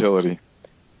fertility.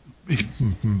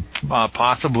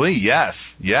 Possibly, yes.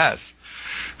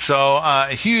 So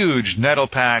a huge nettle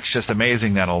patch, just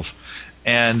amazing nettles.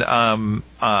 And Heidi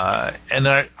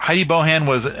Bohan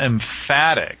was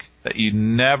emphatic that you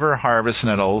never harvest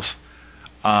nettles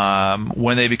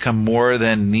when they become more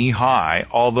than knee-high,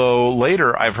 although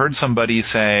later I've heard somebody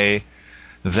say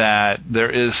that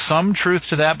there is some truth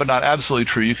to that, but not absolutely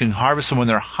true. You can harvest them when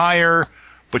they're higher,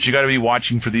 but you got to be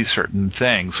watching for these certain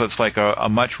things. So it's like a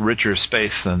much richer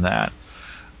space than that.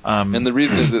 And the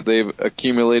reason is that they've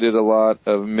accumulated a lot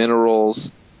of minerals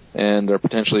and are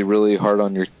potentially really hard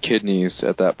on your kidneys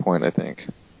at that point, I think.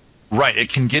 Right, it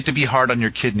can get to be hard on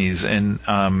your kidneys, and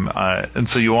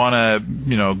so you want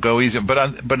to go easy.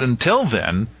 But until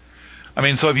then, I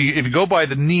mean, so if you go by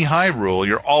the knee-high rule,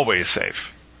 you're always safe,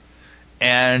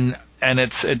 and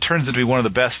it turns out to be one of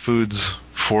the best foods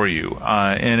for you.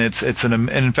 And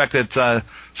in fact it's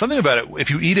something about it. If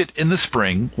you eat it in the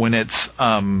spring when it's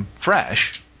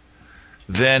fresh,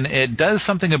 then it does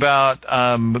something about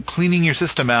cleaning your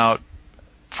system out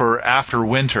for after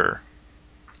winter.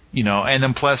 And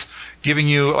then plus giving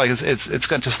you, like, it's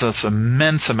got just this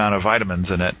immense amount of vitamins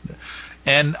in it.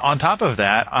 And on top of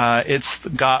that, it's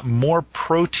got more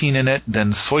protein in it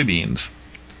than soybeans.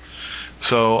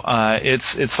 So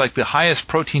it's like the highest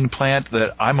protein plant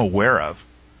that I'm aware of.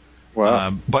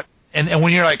 Wow. and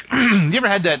when you're like, you ever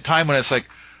had that time when it's like,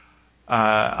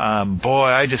 boy,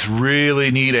 I just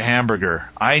really need a hamburger.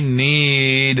 I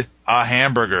need a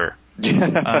hamburger.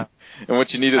 Yeah. And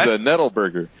what you need is a nettle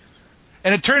burger.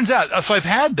 And it turns out, so I've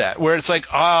had that where it's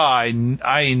like, I'm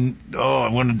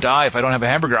going to die if I don't have a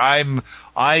hamburger.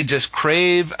 I just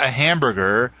crave a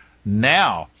hamburger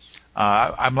now.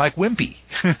 I'm like wimpy.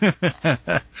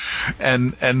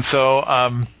 and so,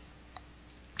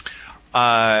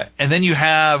 and then you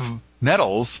have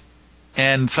nettles,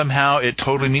 and somehow it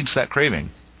totally meets that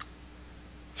craving.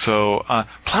 So,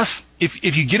 plus,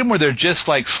 if you get them where they're just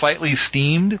like slightly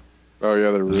steamed. Oh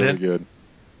yeah, they're really good.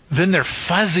 Then they're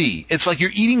fuzzy. It's like you're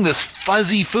eating this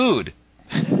fuzzy food.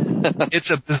 It's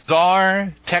a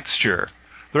bizarre texture.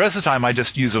 The rest of the time, I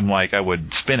just use them like I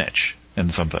would spinach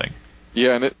and something.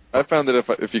 Yeah, and I found that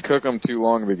if you cook them too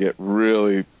long, they get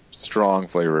really strong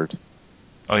flavored.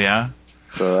 Oh yeah.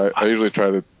 So I usually try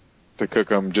to cook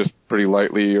them just pretty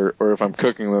lightly, or if I'm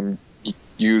cooking them,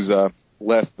 use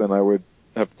less than I would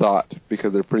have thought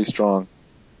because they're pretty strong.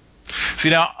 See,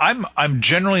 now I'm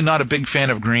generally not a big fan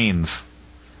of greens,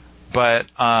 but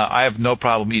I have no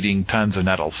problem eating tons of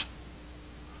nettles.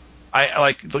 I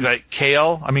like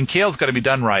kale. I mean, kale's got to be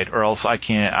done right, or else I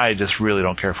can't. I just really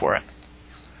don't care for it.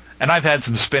 And I've had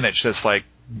some spinach that's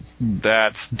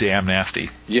damn nasty.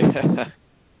 Yeah.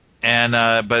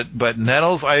 And but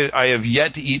nettles, I have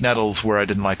yet to eat nettles where I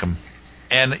didn't like them.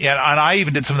 And I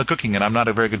even did some of the cooking, and I'm not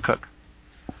a very good cook.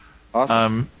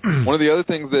 Awesome. One of the other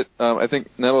things that I think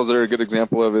nettles are a good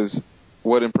example of is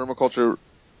what in permaculture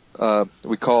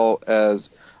we call as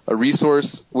a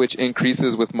resource which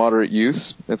increases with moderate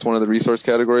use. It's one of the resource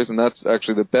categories, and that's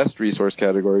actually the best resource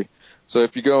category. So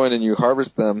if you go in and you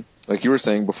harvest them, like you were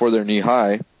saying, before they're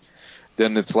knee-high,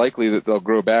 then it's likely that they'll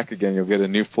grow back again. You'll get a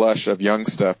new flush of young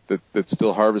stuff that's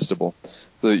still harvestable,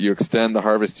 so that you extend the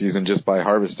harvest season just by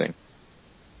harvesting.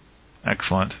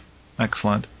 Excellent.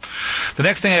 The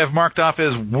next thing I have marked off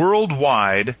is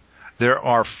worldwide there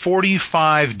are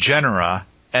 45 genera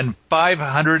and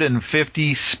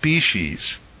 550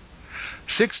 species.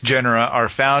 6 genera are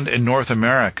found in North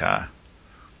America.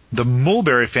 The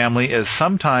mulberry family is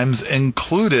sometimes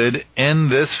included in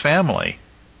this family.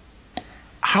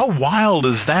 How wild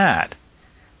is that?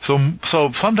 So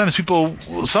sometimes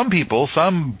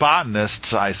some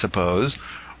botanists, I suppose,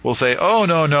 will say, oh,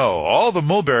 no, all the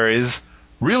mulberries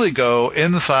really go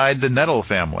inside the nettle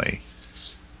family.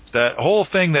 That whole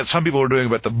thing that some people are doing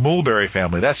about the mulberry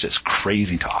family, that's just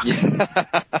crazy talk.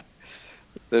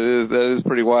 That is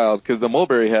pretty wild, because the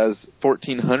mulberry has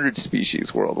 1,400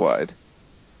 species worldwide,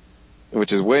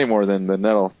 which is way more than the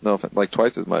nettle. No, like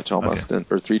twice as much almost,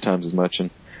 or 3 times as much. And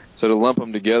so to lump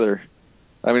them together,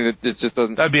 I mean, it just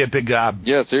doesn't... That'd be a big job.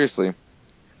 Yeah, seriously.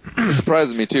 It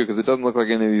surprises me, too, because it doesn't look like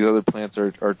any of these other plants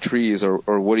are trees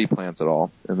or woody plants at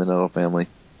all in the nettle family.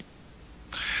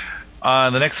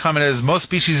 The next comment is, most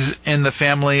species in the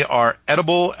family are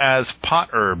edible as pot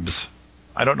herbs.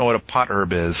 I don't know what a pot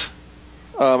herb is.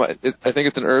 I think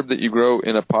it's an herb that you grow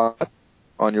in a pot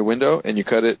on your window, and you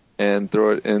cut it and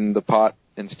throw it in the pot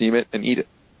and steam it and eat it.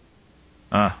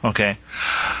 Okay.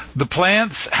 The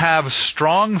plants have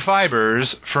strong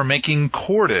fibers for making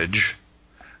cordage.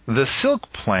 The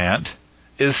silk plant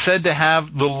is said to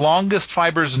have the longest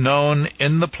fibers known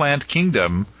in the plant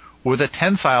kingdom, with a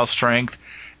tensile strength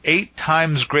 8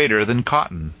 times greater than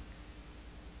cotton.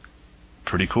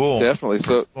 Pretty cool. Definitely.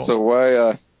 So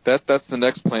why that's the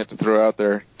next plant to throw out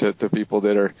there to people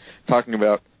that are talking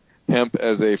about hemp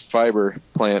as a fiber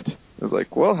plant. It's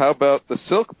like, well, how about the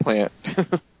silk plant?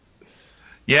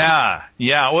 Yeah,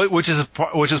 which is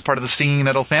part of the stinging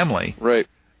nettle family, right?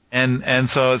 And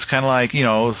so it's kind of like, they're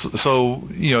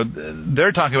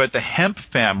talking about the hemp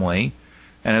family,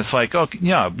 and it's like, so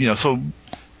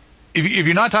if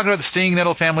you're not talking about the stinging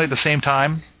nettle family at the same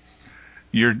time,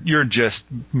 you're just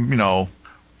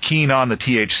keen on the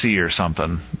THC or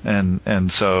something,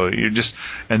 and so you're just,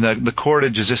 and the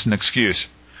cordage is just an excuse,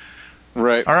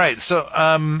 right? All right, so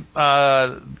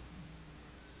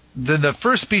the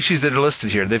first species that are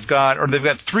listed here, they've got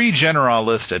 3 genera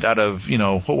listed out of,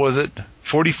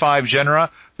 45 genera.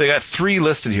 They got 3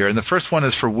 listed here, and the first one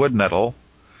is for wood nettle,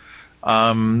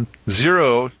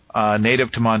 0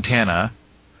 native to Montana.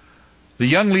 The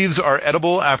young leaves are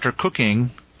edible after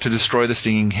cooking to destroy the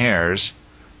stinging hairs.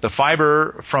 The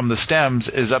fiber from the stems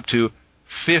is up to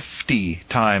 50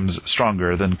 times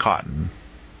stronger than cotton.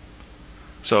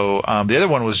 So the other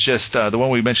one was just the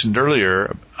one we mentioned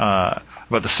earlier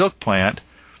about the silk plant.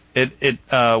 It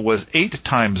was 8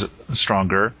 times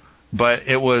stronger, but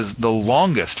it was the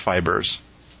longest fibers.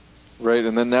 Right,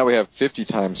 and then now we have 50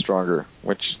 times stronger,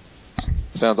 which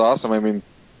sounds awesome. I mean,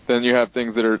 then you have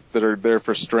things that are there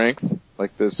for strength,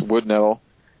 like this wood nettle,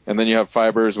 and then you have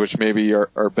fibers which maybe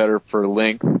are better for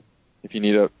length if you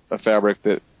need a fabric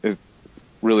that is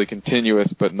really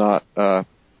continuous but not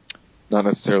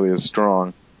necessarily as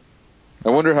strong. I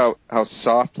wonder how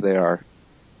soft they are.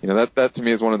 That to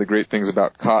me is one of the great things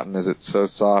about cotton, is it's so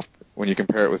soft when you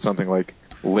compare it with something like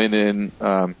linen,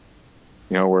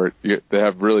 where they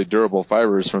have really durable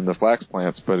fibers from the flax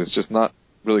plants, but it's just not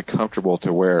really comfortable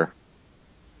to wear.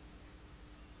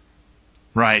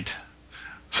 Right.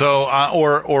 So,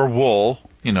 or wool,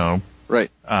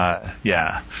 Right.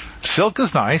 Yeah. Silk is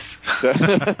nice.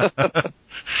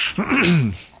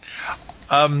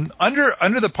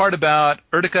 Under the part about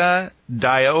Urtica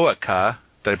dioica,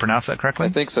 did I pronounce that correctly?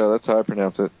 I think so. That's how I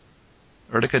pronounce it.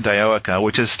 Urtica dioica,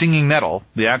 which is stinging nettle,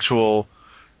 the actual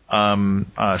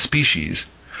species.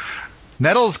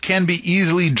 Nettles can be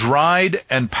easily dried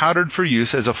and powdered for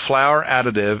use as a flour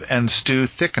additive and stew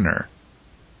thickener.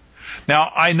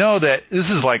 Now, I know that this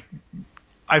is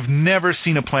I've never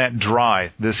seen a plant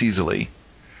dry this easily.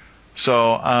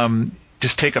 So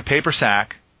just take a paper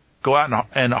sack, go out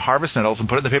and harvest nettles and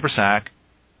put it in the paper sack,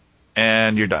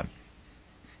 and you're done.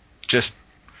 Just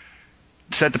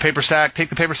set the paper sack,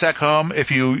 take the paper sack home. If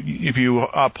you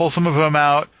pull some of them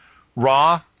out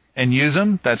raw and use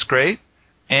them, that's great.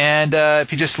 And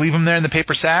if you just leave them there in the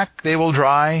paper sack, they will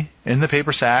dry in the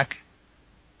paper sack,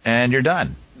 and you're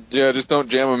done. Yeah, just don't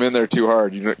jam them in there too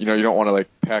hard. You don't want to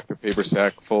pack the paper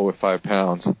sack full with 5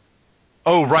 pounds.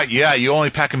 Oh, right, yeah. You only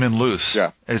pack them in loose.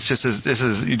 Yeah. It's just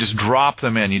you just drop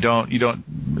them in. You don't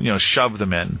shove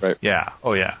them in. Right. Yeah.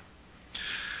 Oh, yeah.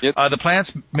 Yep. The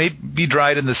plants may be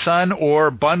dried in the sun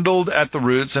or bundled at the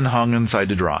roots and hung inside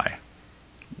to dry.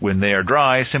 When they are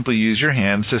dry, simply use your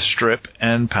hands to strip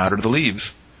and powder the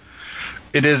leaves.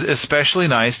 It is especially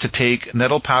nice to take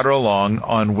nettle powder along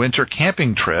on winter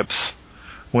camping trips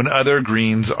when other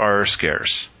greens are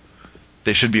scarce.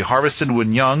 They should be harvested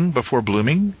when young before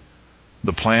blooming.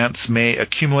 The plants may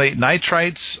accumulate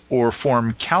nitrites or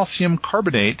form calcium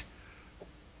carbonate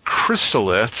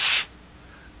crystalliths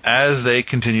as they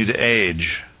continue to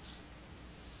age.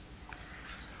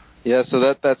 Yeah,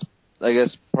 so that's I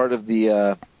guess part of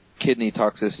the kidney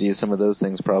toxicity is some of those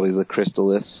things, probably the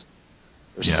crystalliths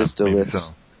or cystoliths.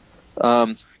 So.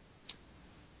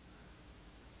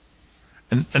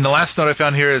 And the last note I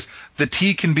found here is the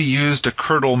tea can be used to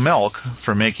curdle milk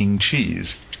for making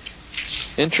cheese.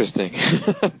 Interesting.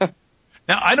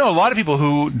 Now, I know a lot of people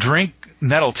who drink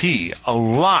nettle tea a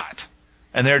lot,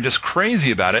 and they're just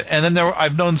crazy about it. And then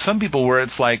I've known some people where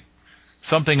it's like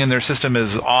something in their system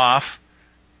is off,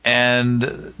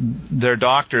 and their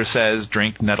doctor says,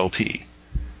 drink nettle tea.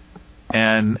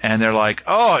 And they're like,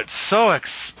 oh, it's so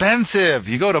expensive.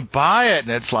 You go to buy it,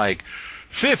 and it's like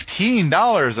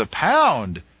 $15 a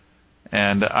pound.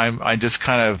 And I just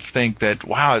kind of think that,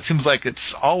 wow, it seems like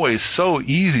it's always so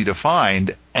easy to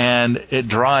find, and it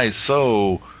dries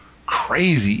so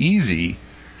crazy easy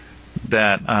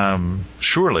that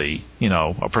surely,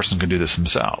 a person can do this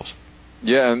themselves.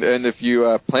 Yeah, and if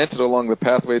you plant it along the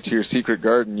pathway to your secret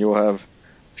garden, you'll have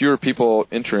fewer people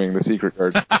entering the secret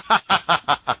garden.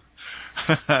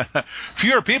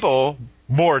 Fewer people,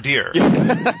 more deer.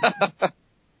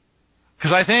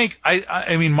 Because I think,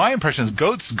 I mean, my impression is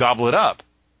goats gobble it up,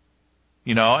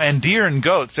 and deer and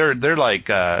goats, they're like,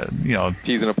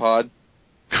 peas in a pod,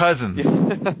 cousins.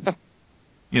 So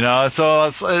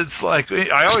it's like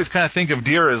I always kind of think of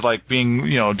deer as like being,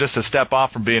 just a step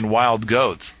off from being wild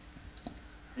goats.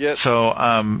 Yeah. So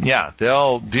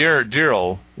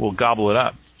deer will gobble it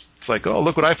up. It's like, oh,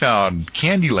 look what I found,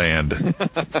 Candyland.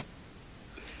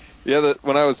 Yeah,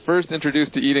 when I was first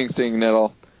introduced to eating stinging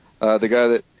nettle, the guy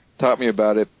that taught me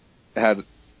about it had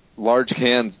large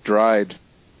cans dried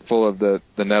full of the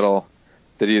nettle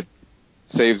that he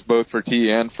saves both for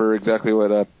tea and for exactly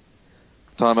what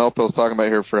Tom Elpel's talking about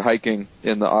here, for hiking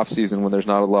in the off season when there's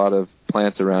not a lot of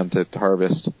plants around to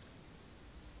harvest.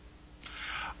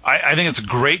 I think it's a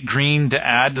great green to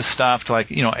add to stuff, to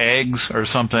like eggs or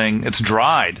something. It's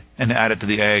dried and add it to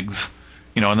the eggs,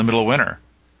 in the middle of winter.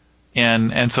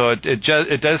 And so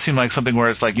it does seem like something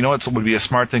where it's like, what would be a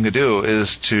smart thing to do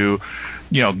is to,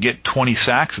 get 20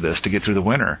 sacks of this to get through the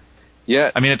winter.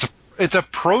 Yeah. I mean, it's a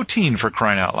protein, for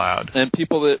crying out loud. And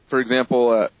people that, for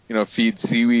example, feed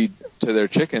seaweed to their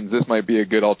chickens, this might be a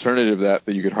good alternative that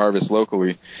you could harvest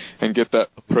locally and get that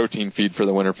protein feed for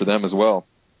the winter for them as well.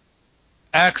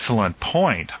 Excellent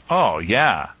point. Oh,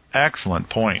 yeah. Excellent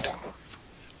point.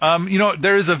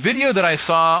 There is a video that I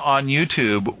saw on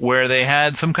YouTube where they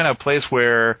had some kind of place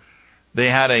where they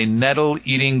had a nettle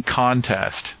eating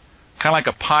contest, kind of like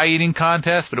a pie eating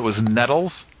contest, but it was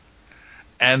nettles.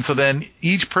 And so then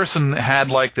each person had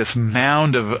like this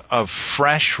mound of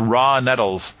fresh, raw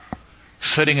nettles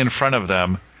sitting in front of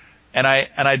them. And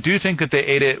I do think that they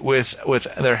ate it with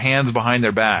their hands behind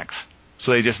their backs.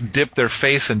 So they just dipped their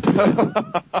face into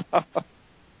it.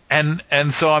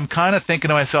 And so I'm kind of thinking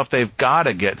to myself, they've got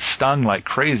to get stung like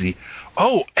crazy.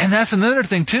 Oh, and that's another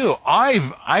thing too.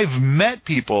 I've met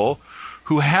people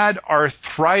who had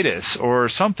arthritis or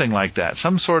something like that,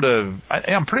 some sort of,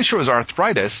 I'm pretty sure it was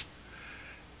arthritis.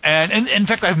 And in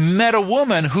fact, I've met a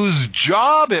woman whose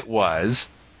job it was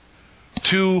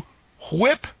to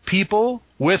whip people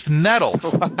with nettles.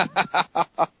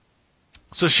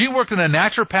 So she worked in a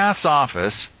naturopath's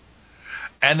office,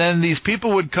 and then these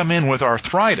people would come in with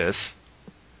arthritis,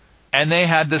 and they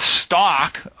had this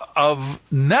stock of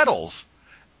nettles,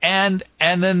 and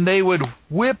then they would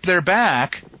whip their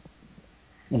back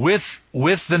with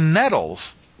the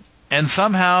nettles, and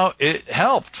somehow it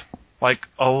helped, like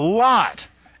a lot.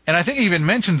 And I think he even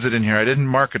mentions it in here. I didn't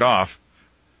mark it off.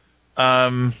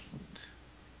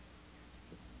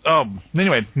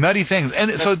 Anyway, nutty things,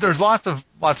 and so there's lots of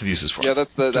uses for it. Yeah,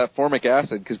 that's that formic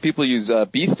acid, because people use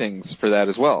bee stings for that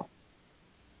as well.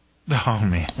 Oh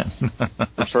man,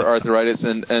 for arthritis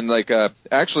and like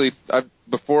actually,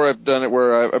 before I've done it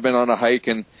where I've been on a hike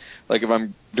and like if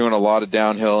I'm doing a lot of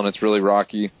downhill and it's really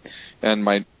rocky, and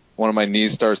one of my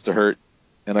knees starts to hurt,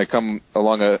 and I come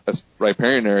along a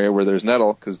riparian area where there's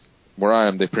nettle, because where I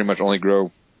am they pretty much only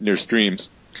grow near streams.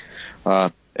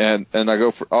 And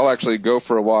I'll actually go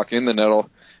for a walk in the nettle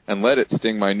and let it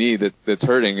sting my knee that's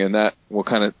hurting, and that will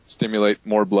kind of stimulate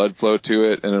more blood flow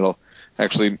to it, and it'll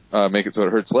actually make it so it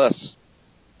hurts less.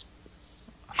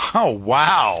 Oh,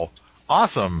 wow.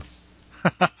 Awesome.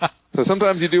 So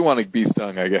sometimes you do want to be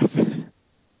stung, I guess.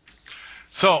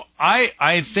 So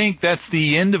I think that's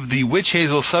the end of the witch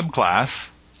hazel subclass.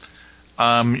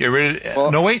 You ready?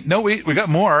 Well, no, wait, we got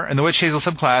more in the witch hazel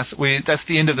subclass. That's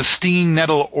the end of the stinging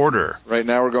nettle order. Right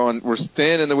now we're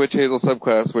staying in the witch hazel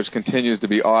subclass, which continues to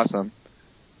be awesome,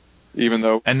 even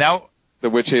though the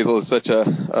witch hazel is such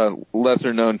a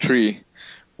lesser known tree.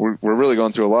 We're really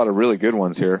going through a lot of really good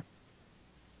ones here.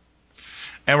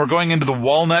 And we're going into the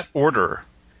walnut order.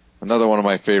 Another one of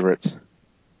my favorites.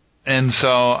 And so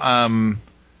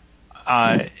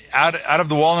out of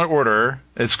the walnut order,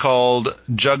 it's called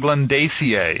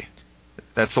Juglandaceae.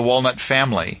 That's the walnut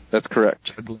family. That's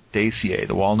correct. Juglandaceae,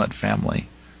 the walnut family.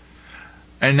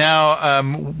 And now,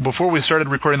 before we started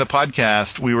recording the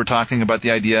podcast, we were talking about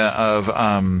the idea of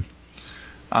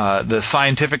the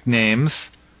scientific names,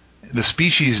 the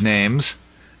species names,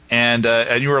 and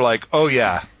you were like, "Oh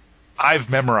yeah, I've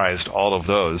memorized all of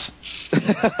those."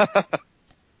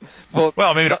 well,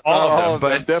 maybe not all of them,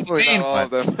 but definitely not all of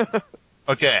them.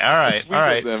 Okay, all right.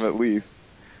 Of them at least.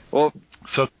 Well,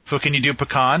 so can you do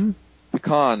pecan?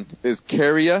 Pecan is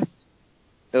Caria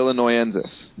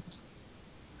illinoisensis.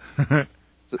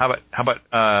 How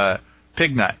about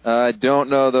pig nut? I don't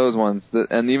know those ones,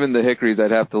 and even the hickories.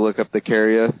 I'd have to look up the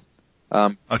Caria,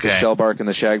 the shell bark and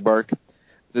the shag bark.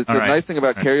 The nice thing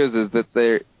about Carias is that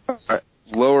they are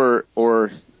lower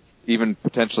or even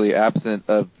potentially absent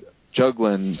of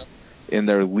juglone in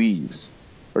their leaves,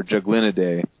 or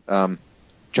juglinidae.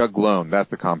 Juglone, that's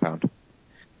the compound.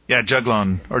 Yeah,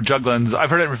 juglone or juglones. I've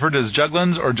heard it referred to as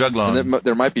juglones or juglone. And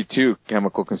there might be two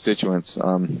chemical constituents,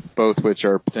 both which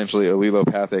are potentially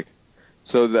allelopathic.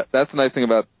 So that's the nice thing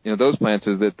about those plants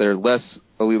is that they're less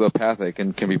allelopathic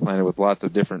and can be planted with lots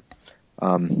of different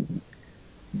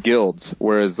guilds.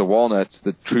 Whereas the walnuts,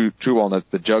 the true walnuts,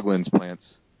 the juglones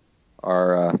plants,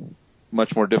 are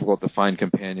much more difficult to find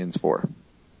companions for.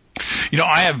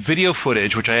 I have video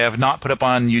footage, which I have not put up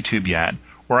on YouTube yet,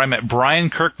 where I'm at Brian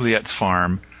Kirkliet's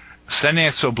farm, standing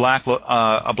next to a black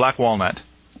walnut,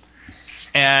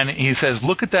 and he says,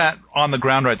 "Look at that on the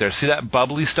ground right there. See that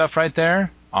bubbly stuff right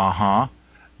there?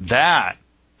 That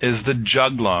is the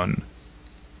juglone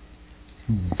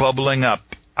bubbling up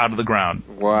out of the ground."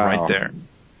 Wow. Right there.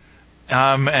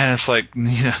 And it's like,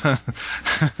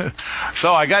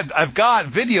 so I've got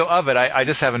video of it. I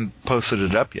just haven't posted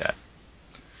it up yet.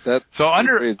 So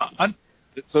under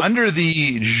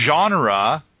the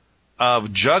genre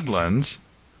of juglones,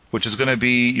 which is going to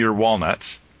be your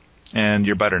walnuts and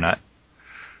your butternut,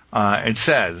 it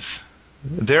says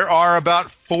there are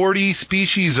about 40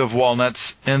 species of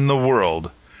walnuts in the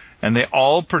world, and they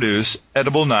all produce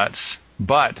edible nuts,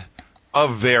 but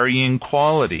of varying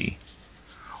quality.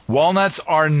 Walnuts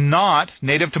are not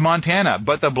native to Montana,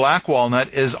 but the black walnut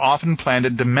is often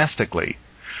planted domestically.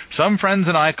 Some friends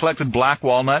and I collected black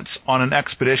walnuts on an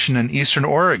expedition in eastern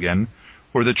Oregon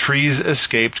where the trees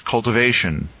escaped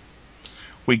cultivation.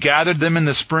 We gathered them in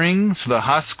the spring, so the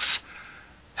husks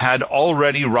had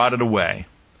already rotted away.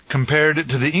 Compared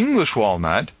to the English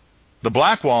walnut, the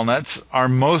black walnuts are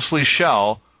mostly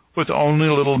shell with only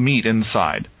a little meat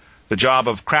inside. The job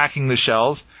of cracking the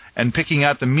shells and picking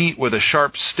out the meat with a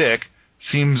sharp stick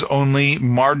seems only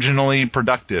marginally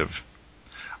productive.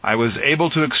 I was able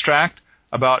to extract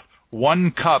about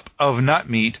 1 cup of nut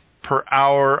meat per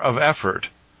hour of effort,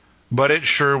 but it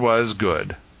sure was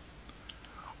good.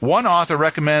 One author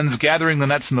recommends gathering the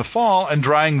nuts in the fall and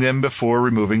drying them before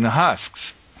removing the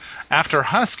husks. After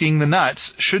husking, the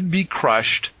nuts should be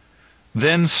crushed,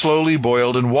 then slowly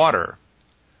boiled in water.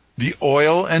 The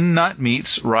oil and nut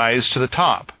meats rise to the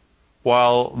top,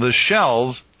 while the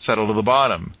shells settle to the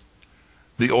bottom.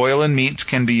 The oil and meats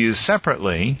can be used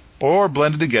separately or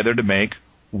blended together to make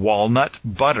walnut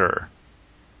butter.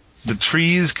 The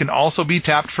trees can also be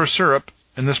tapped for syrup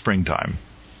in the springtime.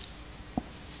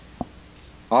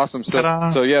 Awesome.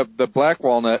 So yeah, the black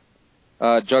walnut,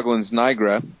 Juglans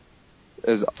nigra,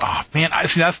 is. Oh man,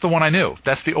 see, that's the one I knew.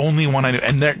 That's the only one I knew,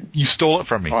 and you stole it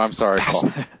from me. Oh, I'm sorry, Paul.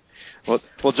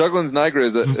 well, Juglans nigra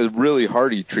is a really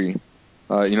hardy tree.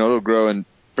 It'll grow in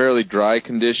fairly dry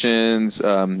conditions,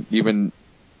 even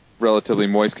relatively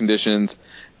moist conditions,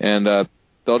 and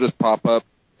they'll just pop up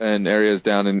in areas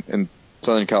down in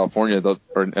Southern California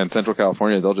and Central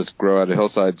California. They'll just grow out of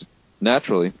hillsides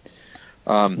naturally.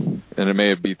 And it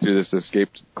may be through this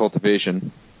escaped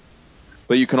cultivation.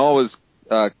 But you can always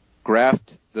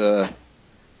graft the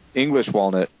English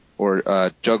walnut, or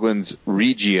Juglans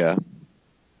regia,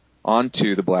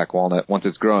 onto the black walnut once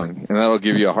it's growing. And that'll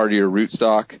give you a hardier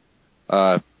rootstock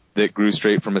that grew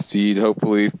straight from a seed,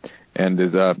 hopefully, and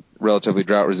is relatively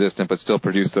drought-resistant, but still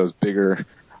produce those bigger,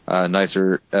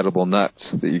 nicer edible nuts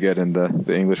that you get in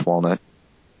the English walnut.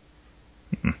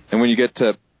 Mm-hmm. And when you get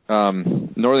to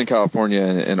Northern California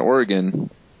and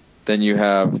Oregon, then you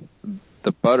have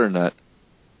the butternut,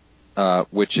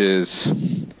 which is,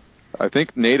 I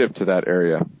think, native to that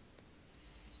area.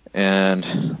 And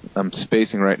I'm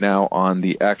spacing right now on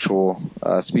the actual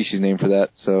species name for that,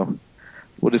 so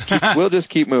we'll just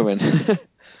keep moving.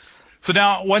 So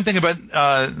now, one thing about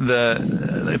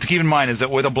to keep in mind is that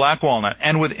with a black walnut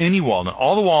and with any walnut,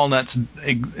 all the walnuts,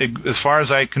 as far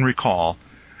as I can recall,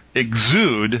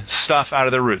 exude stuff out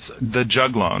of their roots, the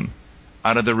juglone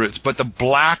out of the roots. But the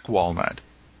black walnut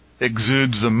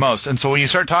exudes the most. And so when you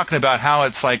start talking about how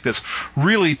it's like this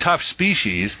really tough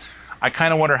species, I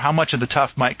kind of wonder how much of the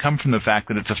tough might come from the fact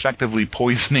that it's effectively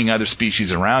poisoning other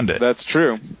species around it. That's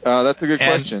true. That's a good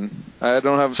question. I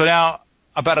don't have. So now,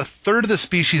 about a third of the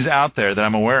species out there that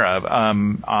I'm aware of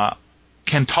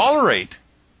can tolerate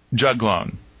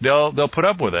juglone. They'll put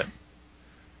up with it,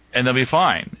 and they'll be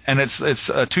fine. And it's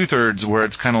 2/3 where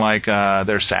it's kind of like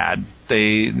they're sad.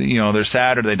 They're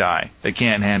sad or they die. They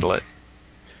can't handle it.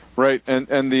 Right, and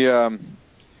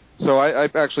so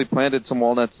I've actually planted some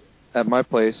walnuts at my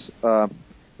place.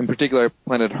 In particular, I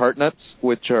planted heart nuts,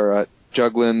 which are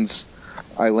Juglans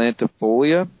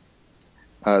ailantifolia.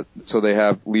 So they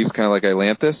have leaves kind of like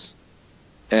ailanthus,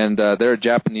 and they're a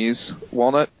Japanese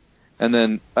walnut. And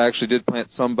then I actually did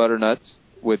plant some butternuts,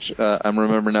 which I'm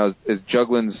remembering now is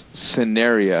Juglans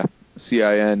cinerea,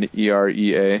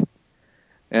 Cinerea.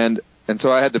 And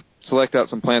so I had to select out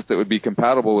some plants that would be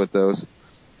compatible with those.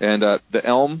 And the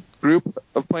elm group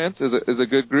of plants is a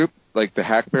good group, like the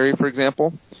hackberry, for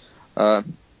example.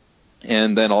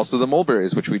 And then also the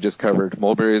mulberries, which we just covered.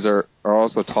 Mulberries are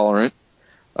also tolerant.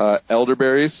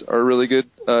 Elderberries are a really good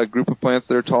group of plants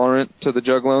that are tolerant to the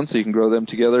juglone, so you can grow them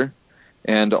together.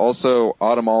 And also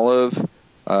autumn olive,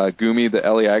 gumi, the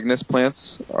Elaeagnus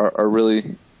plants are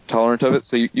really tolerant of it.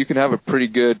 So you can have a pretty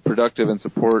good, productive, and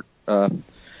support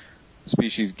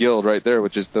species guild right there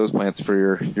with just those plants for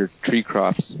your tree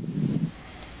crops.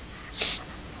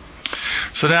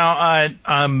 So now,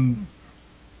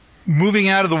 moving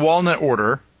out of the walnut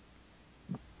order,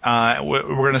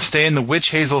 we're going to stay in the witch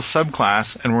hazel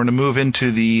subclass, and we're going to move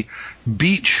into the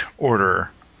beech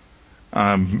order.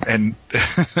 And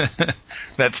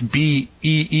that's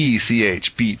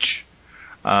B-E-E-C-H, beech.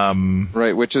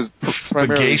 Right, which is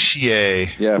primarily... Fagaceae.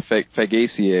 Yeah,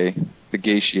 Fagaceae.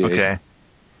 Fagaceae. Okay.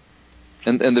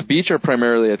 And the beech are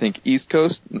primarily, I think,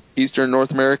 Eastern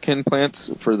North American plants,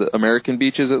 for the American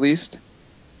beeches at least.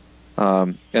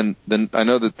 And then I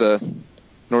know that the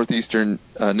northeastern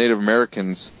Native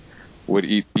Americans would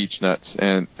eat beech nuts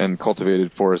and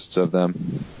cultivated forests of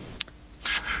them.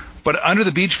 But under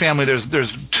the beech family,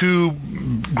 there's two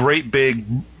great big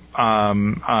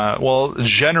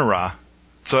genera.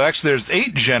 So actually, there's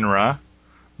 8 genera,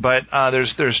 but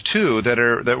there's two that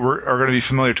are going to be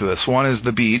familiar to us. One is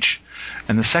the beech,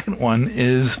 and the second one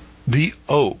is the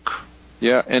oak.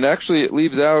 Yeah, and actually it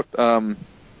leaves out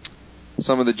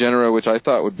some of the genera which I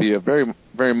thought would be a very,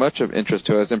 very much of interest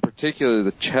to us, in particular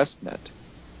the chestnut.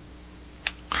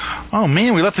 Oh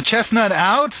man, we left the chestnut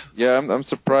out? Yeah, I'm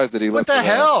surprised that he left it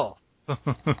out. What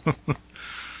the hell?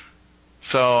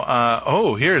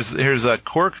 So, here's a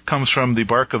cork comes from the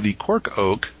bark of the cork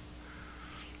oak,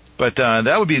 but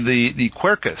that would be the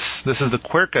Quercus. This is the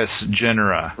Quercus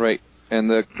genera. Right, and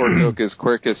the cork oak is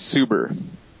Quercus suber,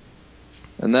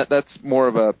 and that's more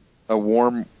of a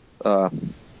warm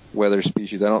weather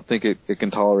species. I don't think it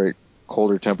can tolerate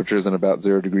colder temperatures than about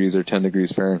 0 degrees or 10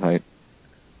 degrees Fahrenheit.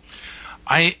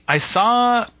 I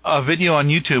saw a video on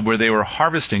YouTube where they were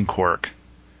harvesting cork,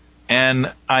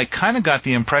 and I kind of got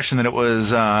the impression that it was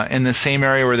in the same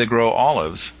area where they grow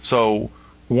olives, so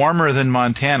warmer than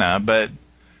Montana, but,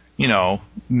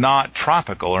 not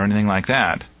tropical or anything like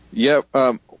that. Yeah,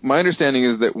 my understanding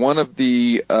is that one of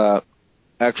the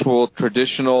actual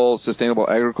traditional sustainable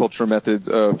agriculture methods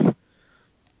of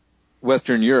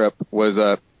Western Europe was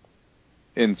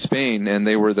in Spain, and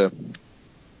they were the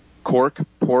cork,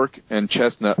 pork, and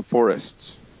chestnut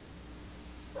forests.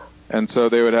 And so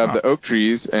they would have the oak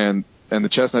trees and the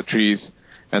chestnut trees,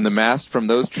 and the mast from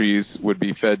those trees would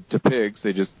be fed to pigs.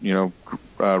 They just,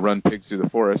 run pigs through the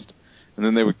forest. And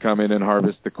then they would come in and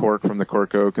harvest the cork from the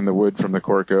cork oak and the wood from the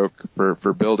cork oak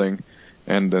for building.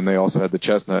 And then they also had the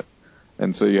chestnut.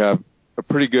 And so you have a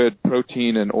pretty good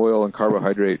protein and oil and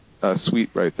carbohydrate suite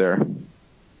right there.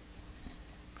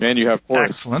 And you have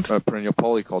forest, perennial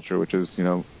polyculture, which is,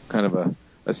 kind of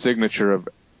a signature of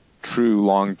true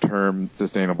long-term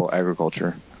sustainable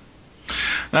agriculture.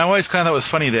 And I always kind of thought it was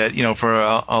funny that, for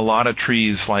a lot of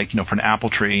trees, like, for an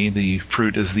apple tree, the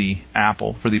fruit is the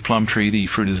apple. For the plum tree, the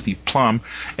fruit is the plum.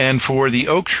 And for the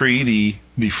oak tree,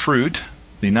 the fruit,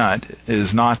 the nut,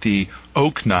 is not the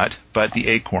oak nut, but the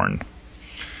acorn.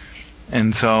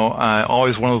 And so,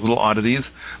 always one of those little oddities.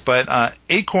 But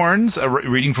acorns,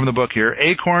 reading from the book here,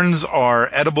 acorns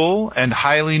are edible and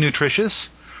highly nutritious,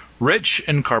 rich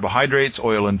in carbohydrates,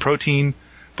 oil, and protein,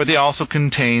 but they also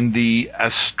contain the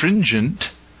astringent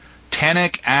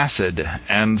tannic acid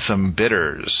and some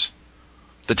bitters.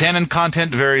 The tannin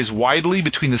content varies widely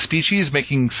between the species,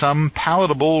 making some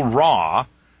palatable raw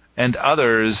and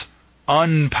others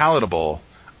unpalatable.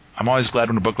 I'm always glad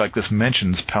when a book like this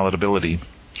mentions palatability.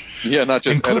 Yeah, not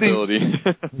just edibility.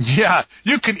 Yeah,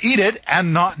 you can eat it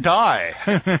and not die.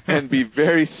 And be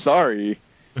very sorry.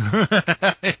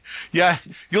 Yeah,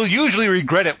 you'll usually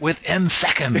regret it within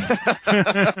seconds.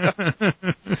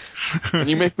 And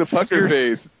you make the pucker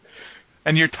face.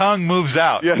 And your tongue moves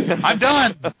out. Yeah. I'm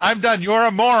done. You're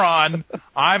a moron.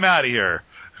 I'm out of here.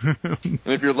 And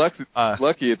if you're lucky,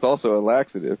 it's also a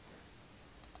laxative.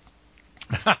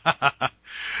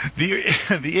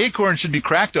 The acorn should be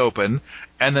cracked open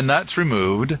and the nuts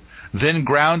removed, then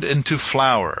ground into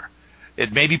flour.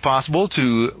 It may be possible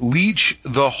to leach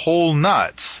the whole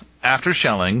nuts after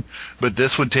shelling, but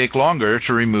this would take longer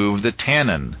to remove the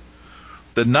tannin.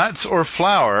 The nuts or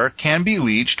flour can be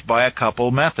leached by a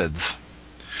couple methods.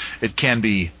 It can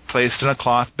be placed in a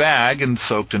cloth bag and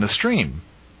soaked in a stream.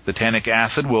 The tannic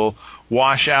acid will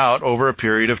wash out over a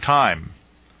period of time.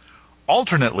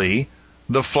 Alternately,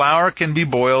 the flour can be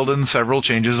boiled in several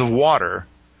changes of water.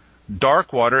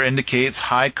 Dark water indicates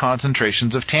high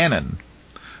concentrations of tannin.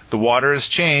 The water is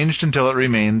changed until it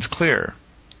remains clear.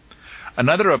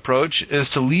 Another approach is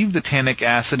to leave the tannic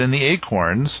acid in the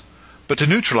acorns, but to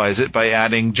neutralize it by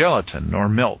adding gelatin or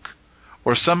milk,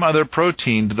 or some other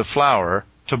protein to the flour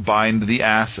to bind the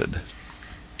acid.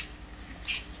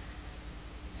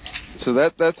 So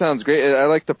that sounds great. I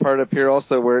like the part up here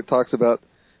also where it talks about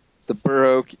the bur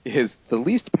oak is the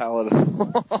least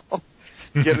palatable,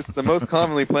 yet it's the most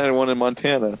commonly planted one in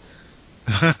Montana.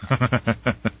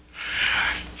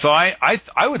 So I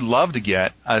would love to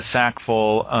get a sack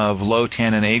full of low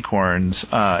tannin acorns,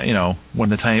 when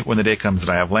the day comes that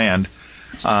I have land,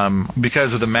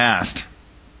 because of the mast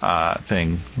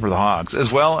thing for the hogs as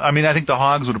well. I mean, I think the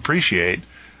hogs would appreciate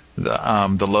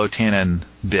the low tannin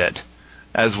bit,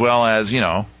 as well as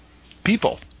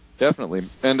people. Definitely,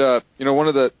 and one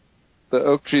of the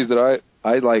oak trees that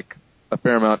I like a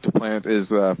fair amount to plant is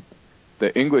the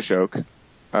English oak,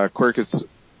 Quercus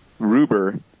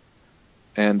rubor.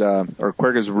 And or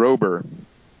Quercus robur,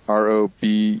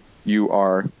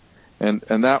 R-O-B-U-R, and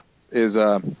that is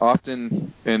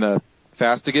often in a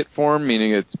fastigate form,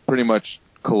 meaning it's pretty much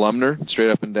columnar,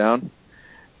 straight up and down,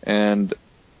 and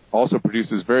also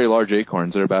produces very large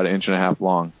acorns that are about 1.5 inches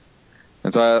long.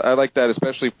 And so I like that,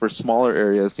 especially for smaller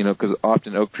areas, because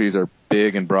often oak trees are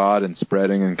big and broad and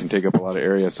spreading and can take up a lot of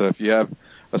area. So if you have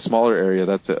a smaller area,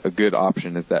 that's a good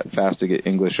option, is that fastigate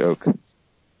English oak.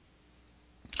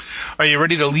 Are you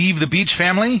ready to leave the beach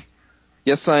family?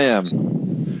 Yes, I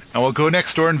am. And we'll go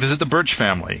next door and visit the birch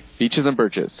family. Beeches and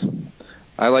birches.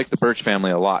 I like the birch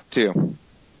family a lot, too.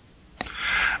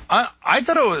 I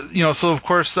thought it was, so of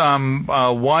course,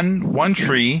 one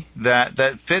tree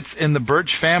that fits in the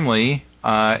birch family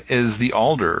is the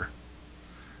alder.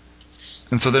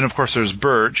 And so then, of course, there's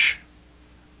birch.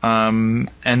 And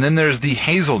then there's the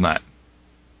hazelnut.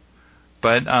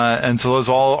 And so those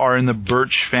all are in the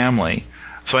birch family.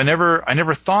 So I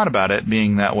never thought about it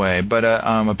being that way, but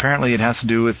apparently it has to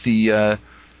do with the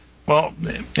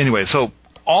anyway. So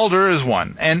alder is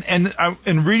one, and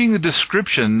in reading the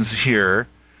descriptions here,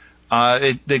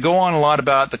 they go on a lot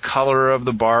about the color of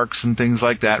the barks and things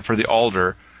like that for the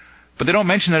alder, but they don't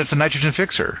mention that it's a nitrogen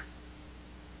fixer,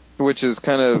 which is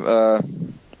kind of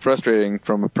frustrating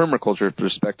from a permaculture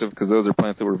perspective, because those are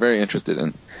plants that we're very interested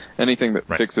in. Anything that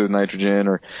fixes nitrogen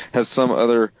or has some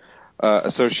other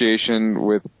association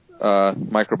with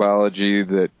microbiology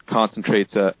that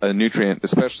concentrates a nutrient,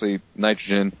 especially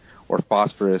nitrogen or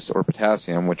phosphorus or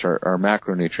potassium, which are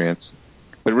macronutrients.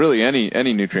 But really,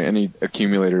 any nutrient, any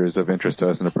accumulator is of interest to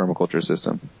us in a permaculture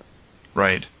system.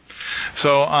 Right.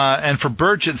 So, and for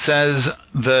birch, it says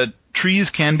the trees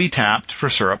can be tapped for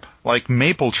syrup, like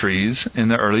maple trees in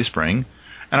the early spring.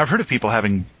 And I've heard of people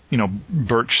having,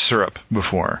 birch syrup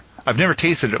before. I've never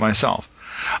tasted it myself.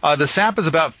 The sap is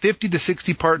about 50 to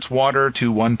 60 parts water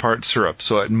to 1 part syrup,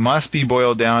 so it must be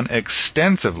boiled down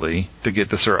extensively to get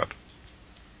the syrup.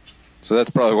 So that's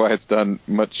probably why it's done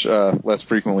much less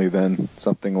frequently than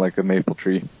something like a maple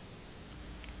tree.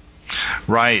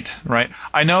 Right.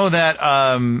 I know that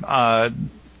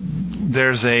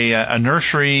there's a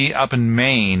nursery up in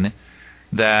Maine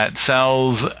that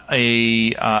sells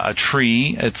a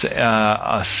tree. It's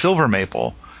a silver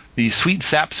maple, the sweet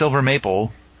sap silver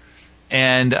maple.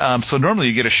 And so normally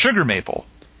you get a sugar maple,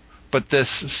 but this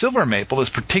silver maple, this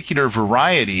particular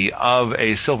variety of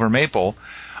a silver maple,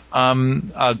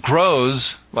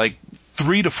 grows like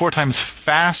 3 to 4 times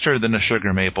faster than a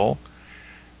sugar maple,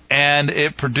 and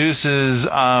it produces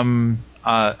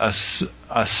a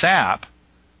sap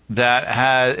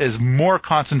that is more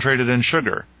concentrated than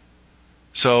sugar.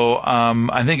 So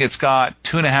I think it's got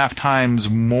 2.5 times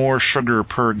more sugar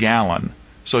per gallon.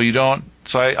 So you don't.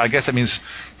 So I guess that means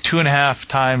 2.5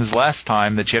 times less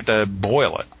time that you have to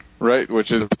boil it. Right,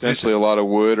 which is potentially a lot of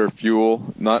wood or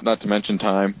fuel, not to mention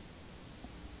time.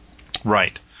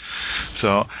 Right.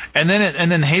 So and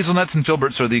then hazelnuts and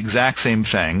filberts are the exact same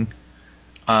thing.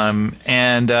 Under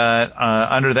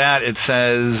that it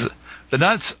says the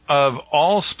nuts of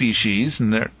all species,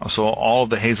 and so all of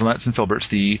the hazelnuts and filberts,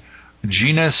 the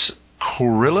genus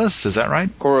Corylus, is that right?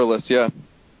 Corylus, yeah.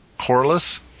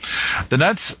 Corylus. The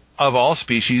nuts of all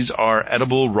species are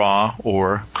edible raw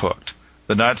or cooked.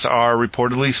 The nuts are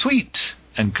reportedly sweet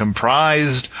and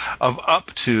comprised of up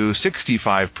to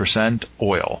 65%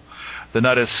 oil. The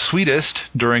nut is sweetest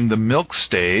during the milk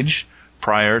stage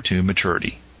prior to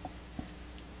maturity.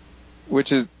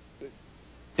 Which is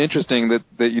interesting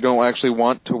that you don't actually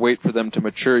want to wait for them to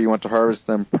mature. You want to harvest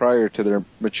them prior to their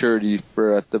maturity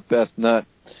for the best nut.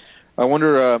 I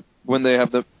wonder when they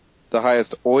have the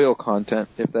highest oil content,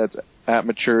 if that's at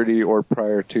maturity or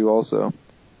prior to also.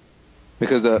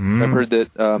 Because I've heard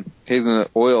that hazelnut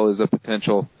oil is a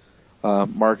potential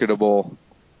marketable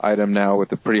item now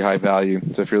with a pretty high value.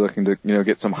 So if you're looking to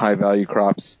get some high value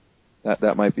crops,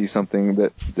 that might be something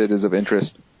that is of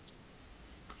interest.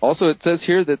 Also, it says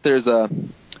here that there's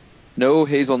no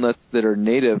hazelnuts that are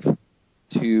native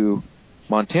to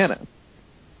Montana,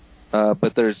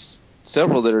 but there's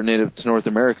several that are native to North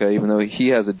America, even though he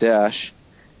has a dash.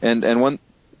 And one,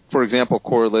 for example,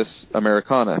 Corylus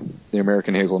americana, the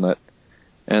American hazelnut.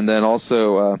 And then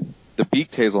also the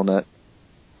beaked hazelnut,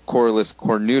 Corylus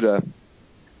cornuta.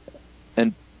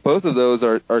 And both of those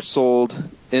are sold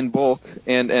in bulk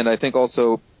and I think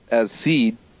also as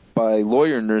seed by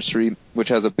Lawyer Nursery, which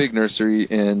has a big nursery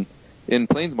in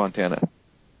Plains, Montana.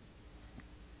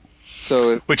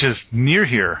 So, which is near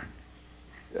here.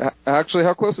 Actually,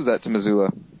 how close is that to Missoula?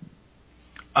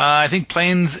 I think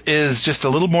Plains is just a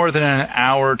little more than an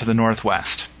hour to the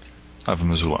northwest of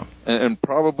Missoula. And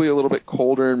probably a little bit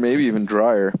colder and maybe even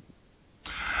drier.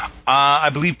 I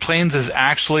believe Plains is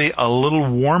actually a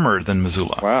little warmer than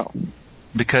Missoula. Wow.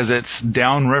 Because it's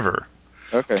downriver.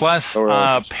 Okay. Plus,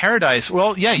 Paradise.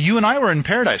 Well, yeah, you and I were in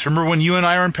Paradise. Remember when you and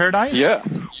I were in Paradise? Yeah.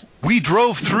 We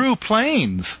drove through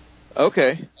Plains.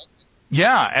 Okay.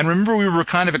 Yeah, and remember we were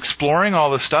kind of exploring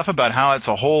all the stuff about how it's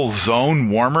a whole zone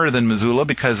warmer than Missoula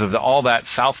because of all that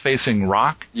south-facing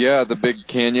rock? Yeah, the big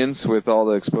canyons with all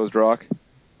the exposed rock.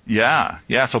 Yeah,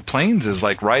 so Plains is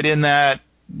like right in that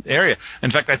area.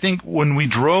 In fact, I think when we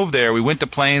drove there, we went to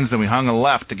Plains, then we hung a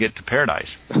left to get to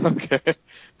Paradise. Okay,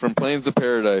 from Plains to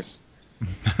Paradise.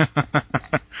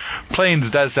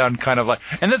 Plains does sound kind of like,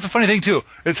 and that's a funny thing too.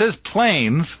 It says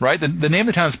Plains, right? The name of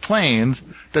the town is Plains.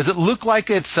 Does it look like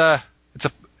it's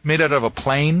made out of a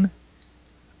plane?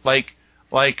 Like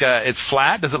it's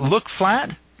flat? Does it look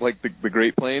flat? Like the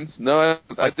Great Plains? No,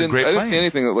 I didn't see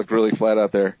anything that looked really flat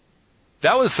out there.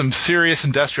 That was some serious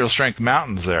industrial strength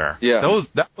mountains there. Yeah.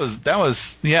 That was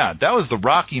the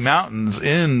Rocky Mountains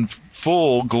in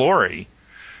full glory.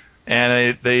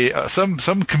 And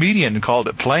some comedian called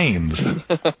it Plains.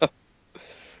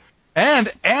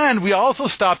 and we also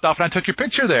stopped off, and I took your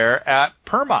picture there at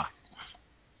Perma.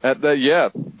 At the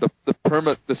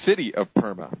Perma, the city of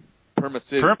Perma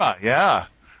City. Perma, yeah,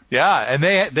 and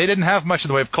they didn't have much in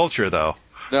the way of culture though.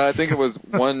 No, I think it was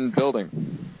one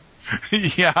building.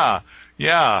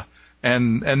 Yeah,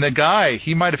 and the guy,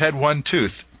 he might have had one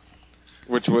tooth,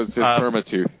 which was his perma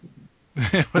tooth.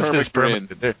 It was his perma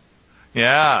tooth.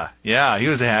 Yeah, he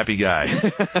was a happy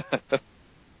guy.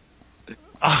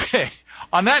 Okay.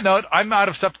 On that note, I'm out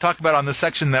of stuff to talk about on this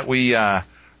section that we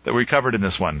covered in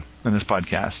this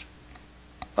podcast.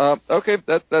 Okay,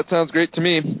 that sounds great to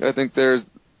me. I think there's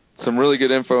some really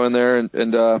good info in there,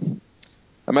 and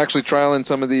I'm actually trialing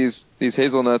some of these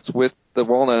hazelnuts with the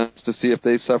walnuts to see if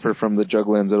they suffer from the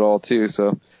juglans at all too.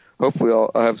 So hopefully I'll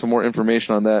have some more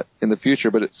information on that in the future.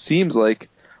 But it seems like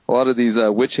a lot of these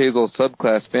witch hazel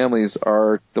subclass families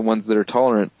are the ones that are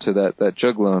tolerant to that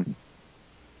juglan.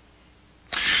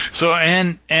 So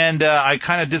and I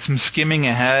kind of did some skimming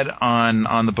ahead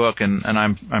on the book, and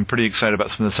I'm pretty excited about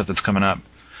some of the stuff that's coming up.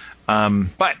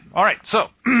 But all right, so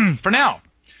for now,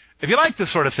 if you like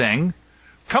this sort of thing,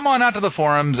 come on out to the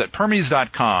forums at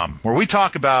permies.com, where we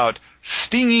talk about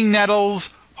stinging nettles,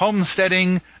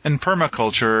 homesteading, and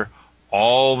permaculture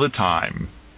all the time.